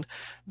it's one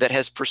that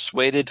has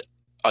persuaded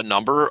a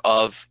number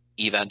of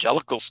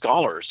evangelical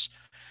scholars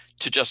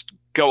to just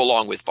go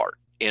along with Bart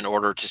in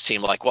order to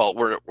seem like, well,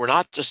 we're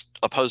not just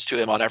opposed to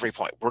him on every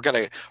point. We're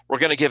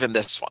gonna give him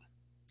this one.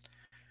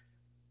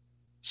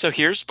 So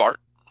here's Bart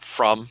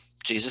from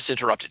Jesus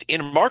Interrupted.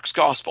 In Mark's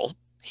gospel,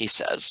 he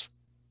says,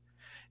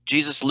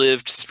 Jesus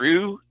lived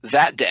through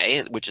that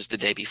day, which is the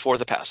day before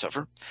the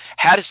Passover,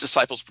 had his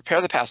disciples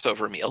prepare the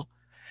Passover meal,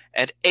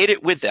 and ate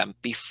it with them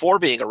before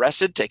being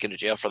arrested, taken to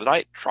jail for the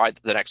night, tried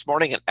the next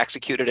morning, and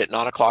executed at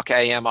 9:00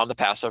 a.m. on the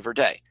Passover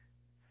day.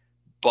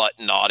 But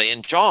not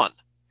in John.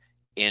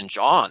 In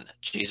John,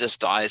 Jesus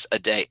dies a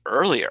day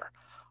earlier,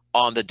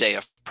 on the day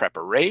of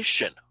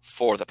preparation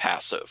for the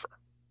Passover.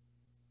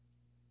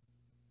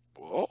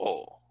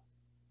 Whoa.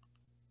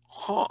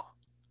 Huh.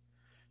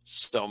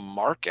 So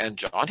Mark and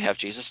John have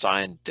Jesus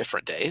die on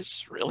different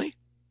days? Really?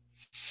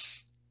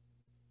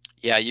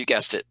 Yeah, you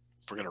guessed it.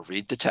 We're going to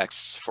read the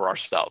texts for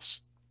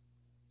ourselves.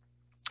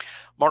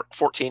 Mark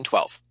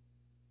 14:12.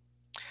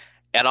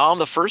 And on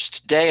the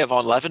first day of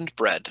unleavened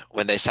bread,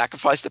 when they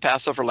sacrificed the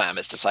Passover lamb,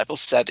 his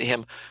disciples said to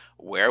him,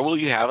 where will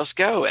you have us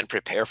go and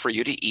prepare for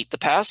you to eat the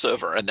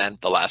Passover? And then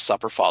the Last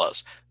Supper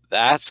follows.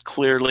 That's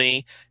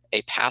clearly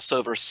a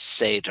Passover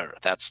Seder.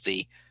 That's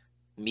the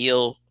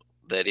meal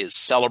that is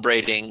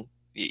celebrating.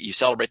 You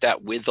celebrate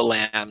that with the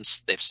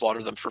lambs. They've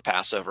slaughtered them for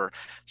Passover.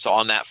 So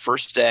on that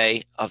first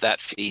day of that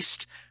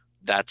feast,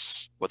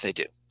 that's what they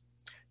do.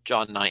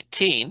 John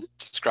 19,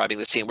 describing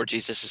the scene where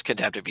Jesus is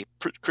condemned to be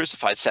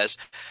crucified, says,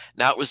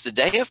 now it was the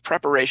day of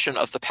preparation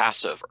of the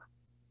Passover.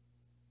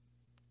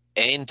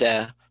 Ein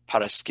de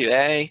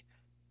Parasque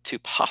to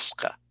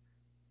Pascha.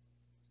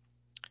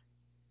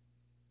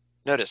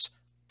 Notice,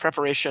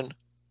 preparation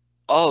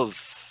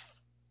of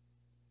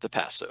the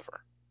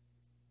Passover.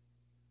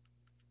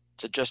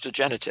 It's just a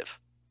genitive.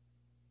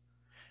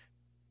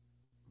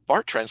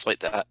 Bart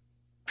translates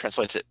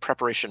it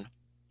preparation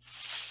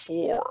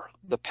for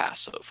the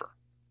Passover.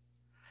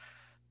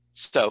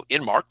 So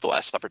in Mark, the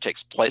Last Supper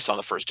takes place on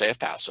the first day of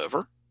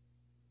Passover.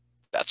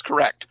 That's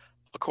correct.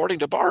 According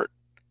to Bart,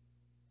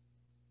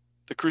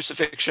 the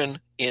crucifixion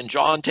in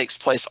John takes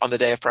place on the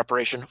day of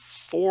preparation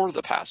for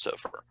the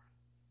Passover,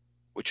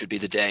 which would be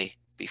the day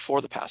before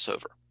the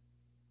Passover.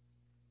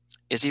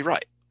 Is he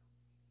right?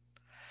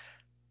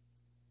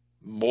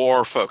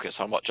 More focus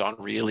on what John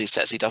really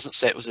says. He doesn't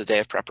say it was the day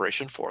of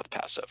preparation for the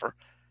Passover.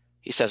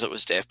 He says it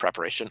was day of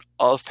preparation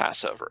of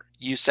Passover.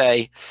 You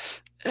say,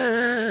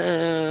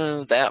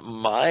 that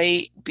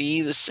might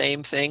be the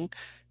same thing.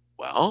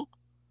 Well,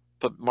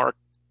 but Mark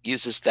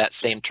uses that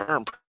same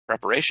term,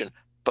 preparation,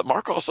 but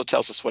Mark also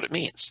tells us what it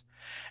means.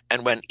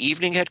 And when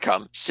evening had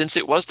come, since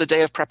it was the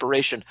day of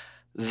preparation,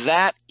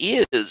 that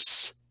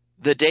is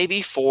the day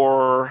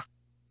before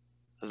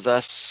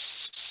the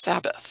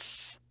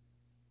Sabbath.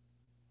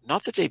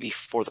 Not the day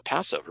before the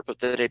Passover, but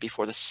the day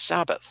before the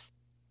Sabbath.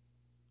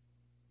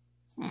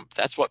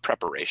 That's what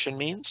preparation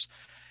means.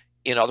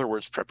 In other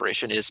words,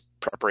 preparation is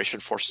preparation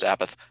for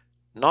Sabbath,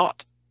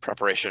 not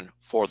preparation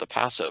for the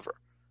Passover.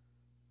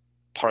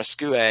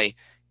 Parasque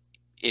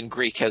in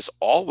Greek has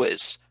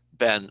always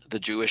been the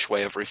Jewish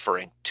way of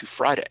referring to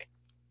Friday,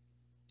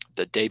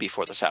 the day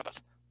before the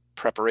Sabbath,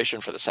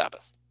 preparation for the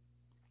Sabbath.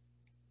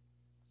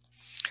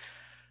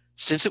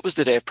 Since it was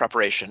the day of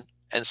preparation,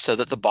 and so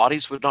that the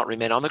bodies would not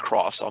remain on the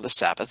cross on the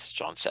Sabbath,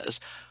 John says,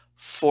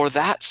 for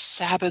that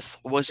Sabbath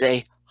was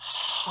a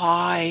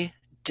high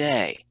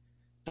day.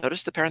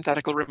 Notice the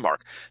parenthetical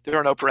remark. There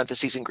are no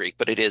parentheses in Greek,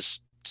 but it is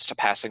just a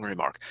passing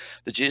remark.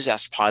 The Jews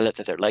asked Pilate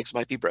that their legs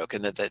might be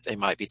broken, that they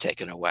might be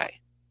taken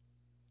away.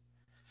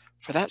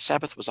 For that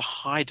Sabbath was a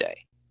high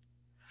day.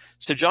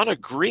 So John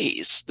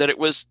agrees that it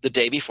was the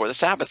day before the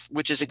Sabbath,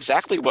 which is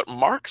exactly what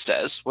Mark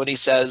says when he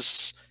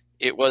says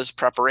it was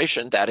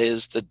preparation, that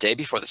is the day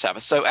before the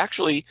Sabbath. So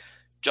actually,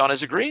 John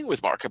is agreeing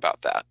with Mark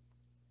about that.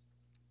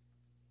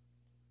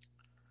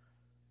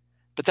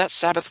 But that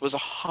Sabbath was a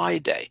high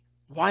day.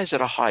 Why is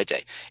it a high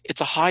day?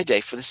 It's a high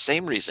day for the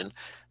same reason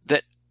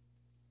that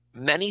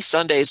many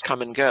Sundays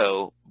come and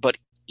go, but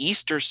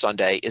Easter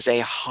Sunday is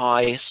a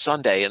high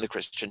Sunday in the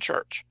Christian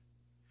church.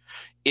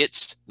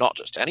 It's not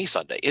just any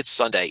Sunday, it's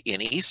Sunday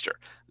in Easter.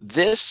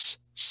 This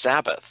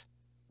Sabbath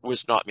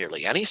was not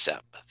merely any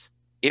Sabbath.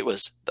 It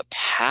was the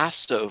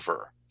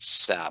Passover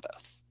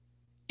Sabbath.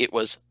 It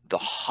was the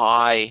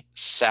high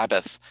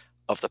Sabbath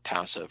of the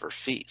Passover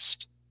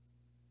feast.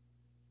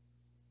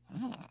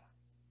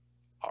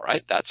 All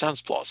right, that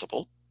sounds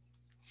plausible.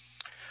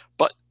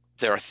 But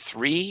there are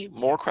three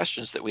more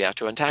questions that we have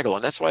to untangle,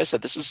 and that's why I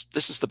said this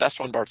is the best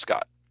one Bart's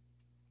got.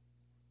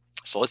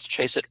 So let's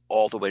chase it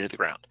all the way to the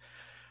ground.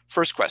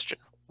 First question,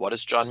 what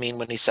does John mean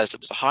when he says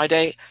it was a high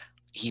day?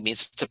 He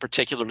means it's a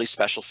particularly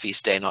special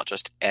feast day, not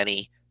just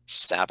any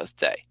Sabbath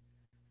day.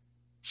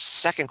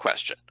 Second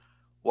question,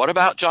 what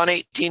about John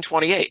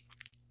 18:28?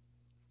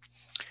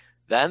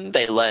 Then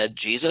they led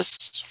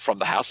Jesus from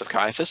the house of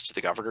Caiaphas to the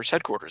governor's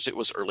headquarters. It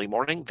was early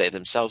morning. They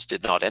themselves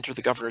did not enter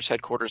the governor's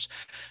headquarters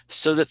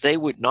so that they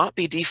would not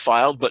be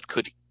defiled, but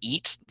could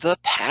eat the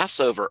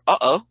Passover.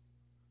 Uh-oh.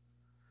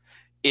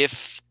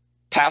 If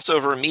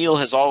Passover meal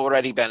has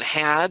already been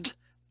had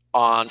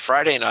on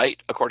Friday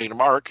night, according to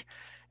Mark,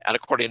 and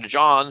according to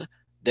John,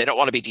 they don't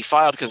want to be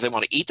defiled because they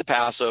want to eat the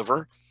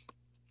Passover.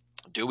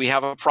 Do we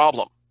have a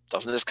problem?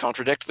 Doesn't this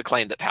contradict the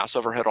claim that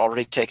Passover had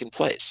already taken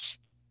place?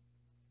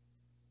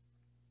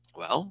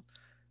 Well,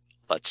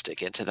 let's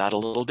dig into that a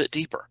little bit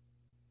deeper.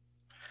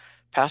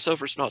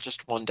 Passover is not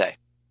just one day.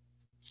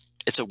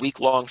 It's a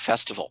week-long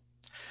festival.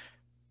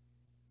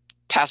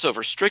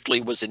 Passover strictly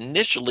was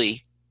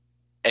initially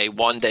a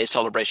one-day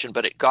celebration,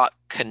 but it got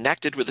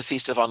connected with the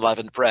Feast of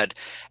Unleavened Bread.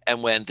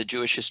 And when the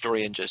Jewish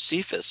historian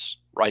Josephus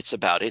writes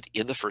about it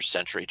in the first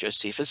century,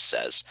 Josephus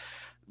says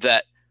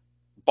that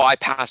by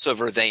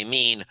Passover they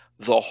mean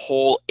the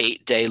whole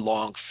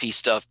 8-day-long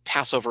feast of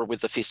Passover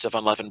with the Feast of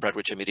Unleavened Bread,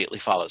 which immediately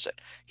follows it.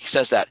 He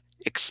says that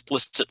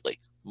explicitly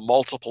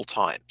multiple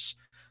times.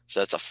 So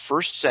that's a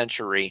first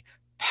century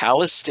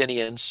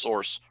Palestinian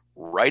source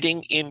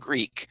writing in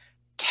Greek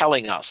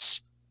telling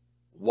us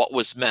what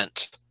was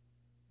meant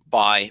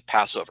by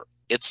Passover.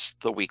 It's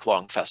the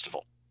week-long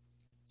festival.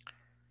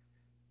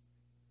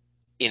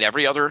 In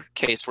every other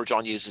case where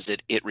John uses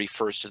it, it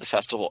refers to the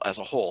festival as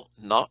a whole,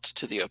 not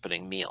to the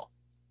opening meal.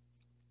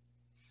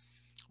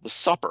 The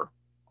supper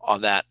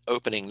on that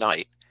opening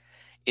night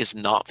is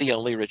not the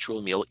only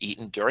ritual meal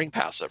eaten during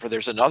Passover.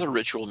 There's another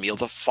ritual meal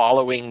the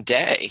following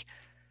day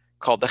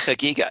called the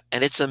Chagiga,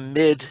 and it's a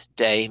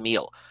midday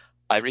meal.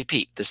 I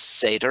repeat, the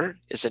Seder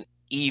is an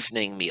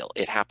evening meal.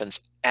 It happens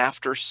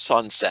after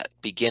sunset,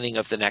 beginning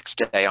of the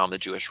next day on the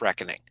Jewish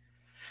reckoning.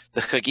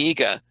 The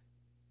Chagiga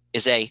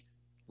is a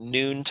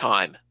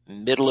noontime,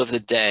 middle of the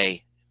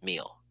day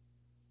meal.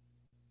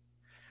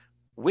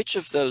 Which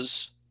of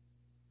those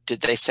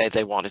did they say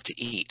they wanted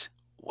to eat?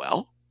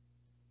 Well,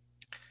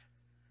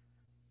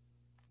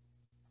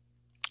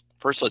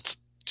 first let's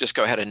just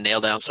go ahead and nail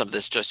down some of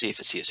this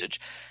Josephus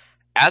usage.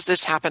 As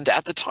this happened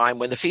at the time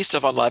when the Feast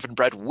of Unleavened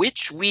Bread,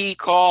 which we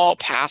call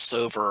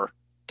Passover, ...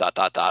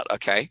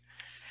 okay?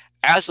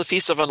 As the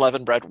Feast of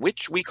Unleavened Bread,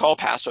 which we call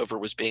Passover,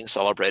 was being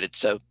celebrated.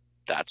 So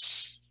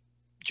that's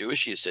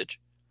Jewish usage.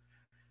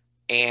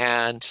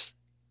 And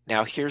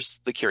now here's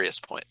the curious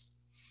point.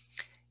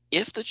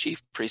 If the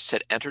chief priests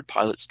had entered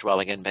Pilate's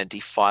dwelling and been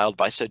defiled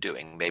by so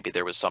doing, maybe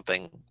there was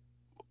something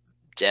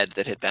dead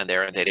that had been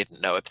there and they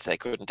didn't know it, but they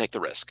couldn't take the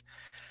risk.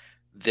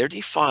 Their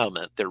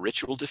defilement, their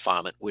ritual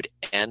defilement, would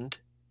end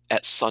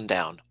at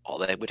sundown. All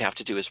they would have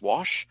to do is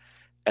wash,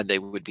 and they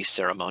would be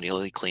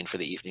ceremonially clean for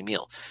the evening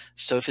meal.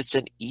 So if it's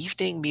an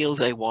evening meal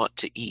they want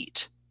to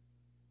eat,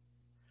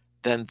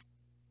 then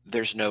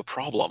there's no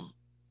problem,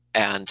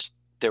 and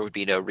there would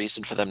be no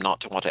reason for them not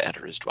to want to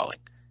enter his dwelling.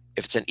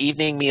 If it's an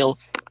evening meal,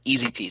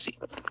 easy peasy.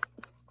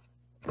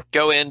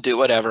 Go in, do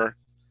whatever,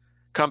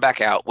 come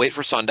back out, wait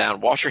for sundown,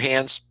 wash your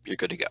hands, you're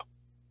good to go.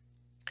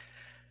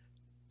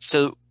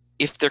 So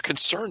if they're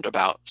concerned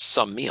about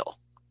some meal,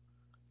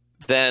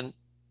 then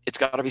it's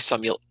got to be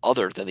some meal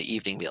other than the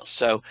evening meal.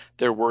 So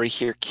their worry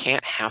here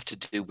can't have to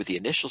do with the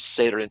initial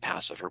Seder in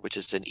Passover, which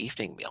is an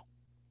evening meal.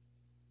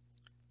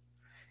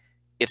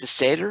 If the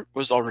Seder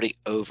was already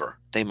over,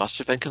 they must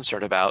have been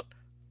concerned about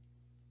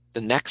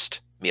the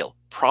next meal,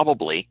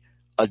 probably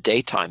a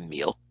daytime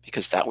meal,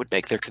 because that would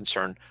make their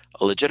concern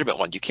a legitimate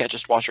one. You can't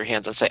just wash your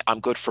hands and say, I'm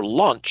good for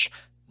lunch,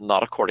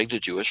 not according to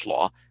Jewish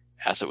law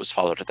as it was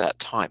followed at that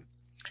time.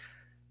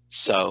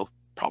 So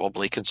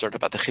probably concerned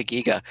about the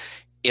Chagiga.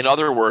 In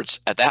other words,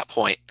 at that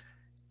point,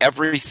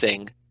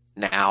 everything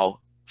now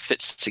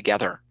fits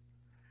together.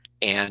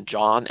 And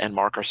John and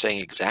Mark are saying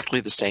exactly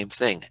the same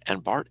thing.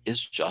 And Bart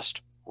is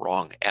just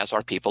wrong, as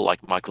are people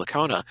like Mike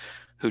Licona,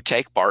 who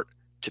take Bart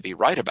to be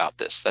right about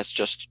this. That's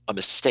just a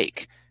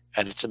mistake.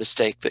 And it's a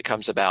mistake that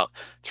comes about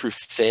through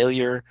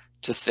failure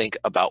to think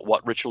about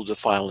what ritual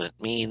defilement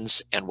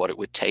means and what it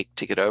would take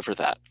to get over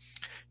that.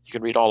 You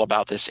can read all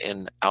about this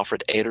in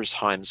Alfred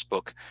Edersheim's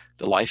book,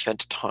 The Life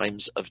and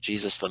Times of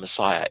Jesus the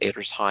Messiah.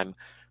 Edersheim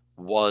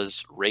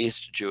was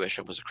raised Jewish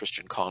and was a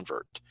Christian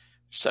convert.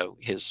 So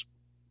his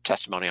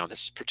testimony on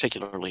this is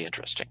particularly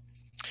interesting.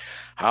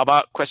 How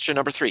about question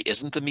number 3?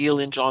 Isn't the meal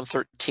in John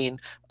 13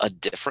 a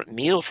different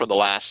meal from the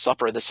Last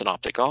Supper in the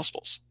Synoptic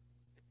Gospels?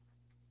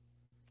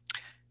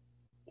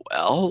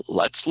 Well,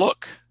 let's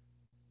look.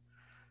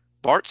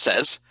 Bart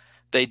says,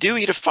 they do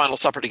eat a final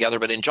supper together,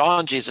 but in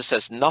John, Jesus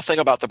says nothing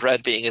about the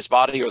bread being his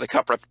body or the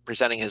cup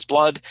representing his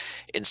blood.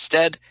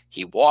 Instead,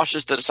 he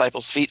washes the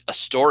disciples' feet, a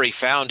story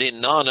found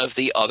in none of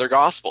the other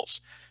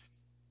Gospels.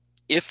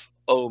 If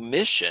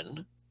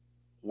omission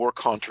were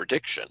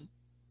contradiction,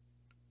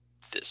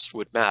 this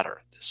would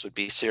matter. This would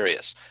be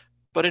serious.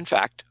 But in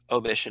fact,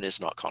 omission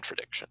is not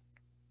contradiction.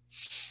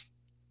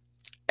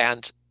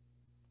 And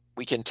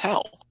we can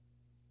tell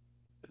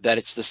that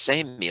it's the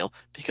same meal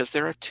because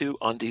there are 2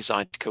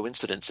 undesigned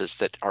coincidences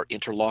that are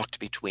interlocked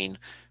between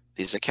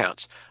these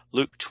accounts.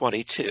 Luke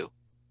 22,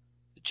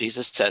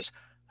 Jesus says,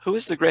 who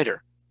is the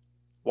greater,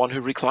 One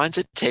who reclines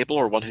at table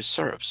or one who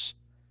serves?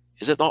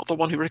 Is it not the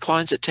one who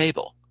reclines at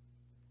table?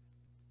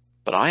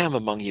 But I am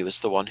among you as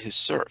the one who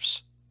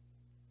serves.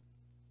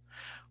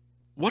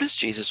 What is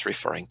Jesus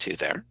referring to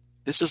there?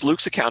 This is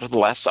Luke's account of the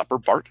Last Supper.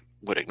 Bart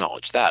would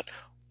acknowledge that.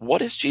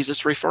 What is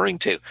Jesus referring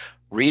to?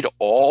 Read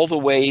all the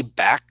way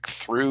back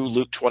through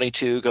Luke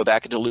 22, go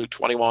back into Luke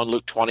 21,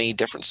 Luke 20,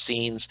 different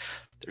scenes.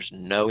 There's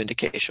no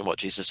indication what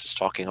Jesus is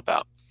talking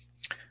about.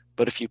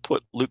 But if you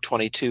put Luke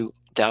 22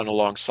 down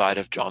alongside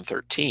of John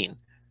 13,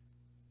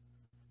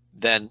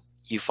 then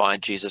you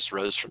find Jesus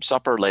rose from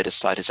supper, laid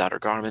aside his outer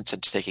garments,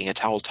 and taking a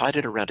towel, tied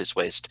it around his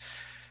waist.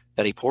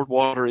 Then he poured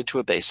water into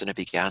a basin and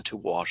began to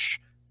wash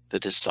the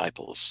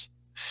disciples'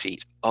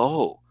 feet.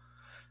 Oh,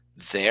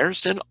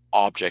 there's an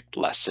object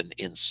lesson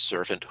in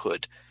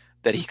servanthood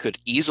that he could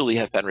easily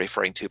have been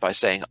referring to by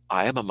saying,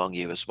 I am among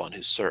you as one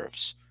who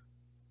serves.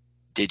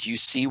 Did you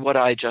see what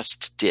I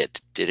just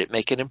did? Did it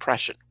make an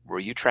impression? Were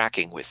you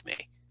tracking with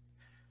me?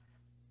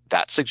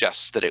 That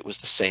suggests that it was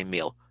the same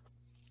meal.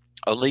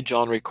 Only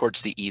John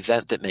records the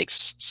event that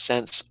makes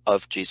sense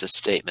of Jesus'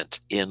 statement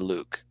in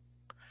Luke.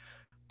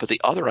 But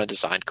the other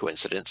undesigned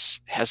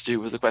coincidence has to do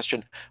with the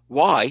question,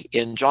 why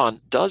in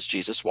John does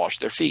Jesus wash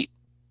their feet?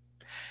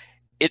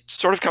 It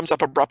sort of comes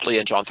up abruptly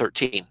in John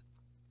 13.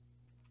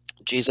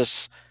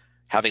 Jesus,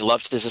 having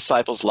loved his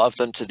disciples, loved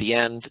them to the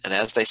end, and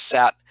as they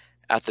sat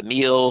at the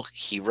meal,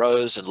 he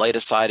rose and laid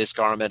aside his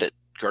garment,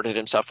 girded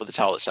himself with a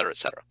towel, etc.,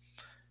 etc.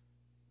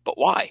 But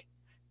why?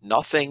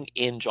 Nothing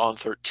in John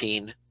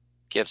 13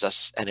 gives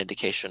us an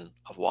indication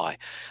of why.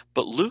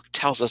 But Luke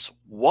tells us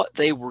what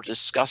they were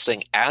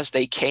discussing as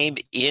they came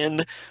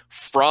in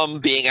from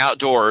being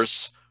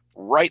outdoors,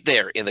 right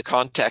there in the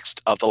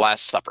context of the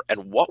Last Supper.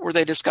 And what were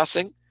they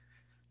discussing?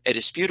 A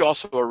dispute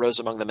also arose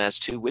among them as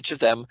to which of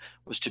them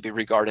was to be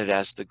regarded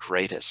as the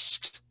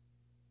greatest.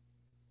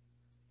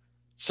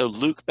 So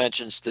Luke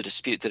mentions the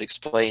dispute that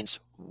explains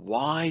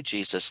why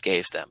Jesus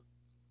gave them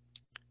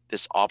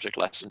this object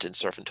lesson in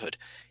servanthood.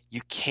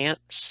 You can't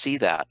see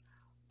that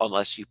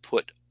unless you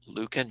put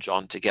Luke and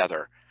John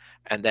together,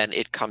 and then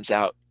it comes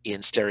out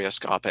in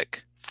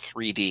stereoscopic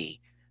 3D,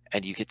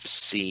 and you get to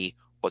see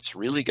what's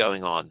really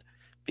going on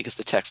because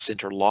the texts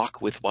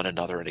interlock with one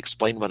another and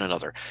explain one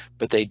another.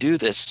 But they do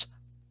this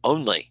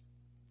only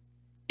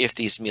if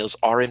these meals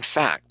are in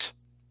fact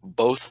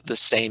both the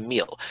same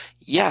meal.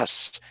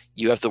 Yes,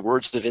 you have the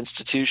words of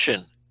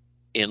institution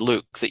in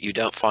Luke that you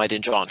don't find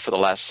in John for the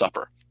Last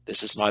Supper.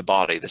 This is my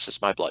body, this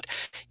is my blood.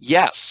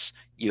 Yes,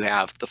 you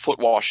have the foot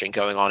washing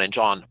going on in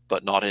John,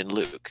 but not in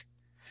Luke.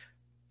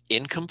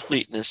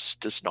 Incompleteness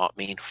does not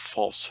mean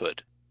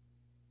falsehood.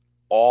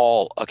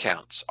 All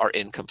accounts are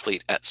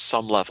incomplete at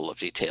some level of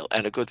detail,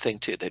 and a good thing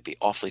too. They'd be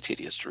awfully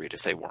tedious to read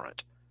if they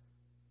weren't.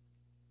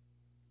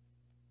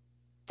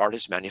 Bart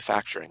is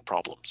manufacturing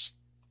problems.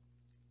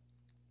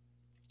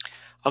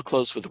 I'll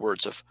close with the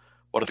words of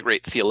one of the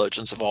great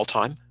theologians of all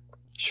time,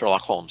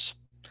 Sherlock Holmes.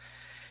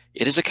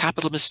 It is a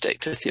capital mistake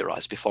to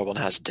theorize before one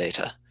has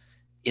data.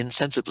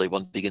 Insensibly,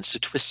 one begins to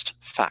twist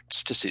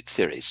facts to suit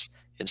theories,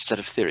 instead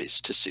of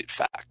theories to suit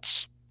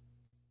facts.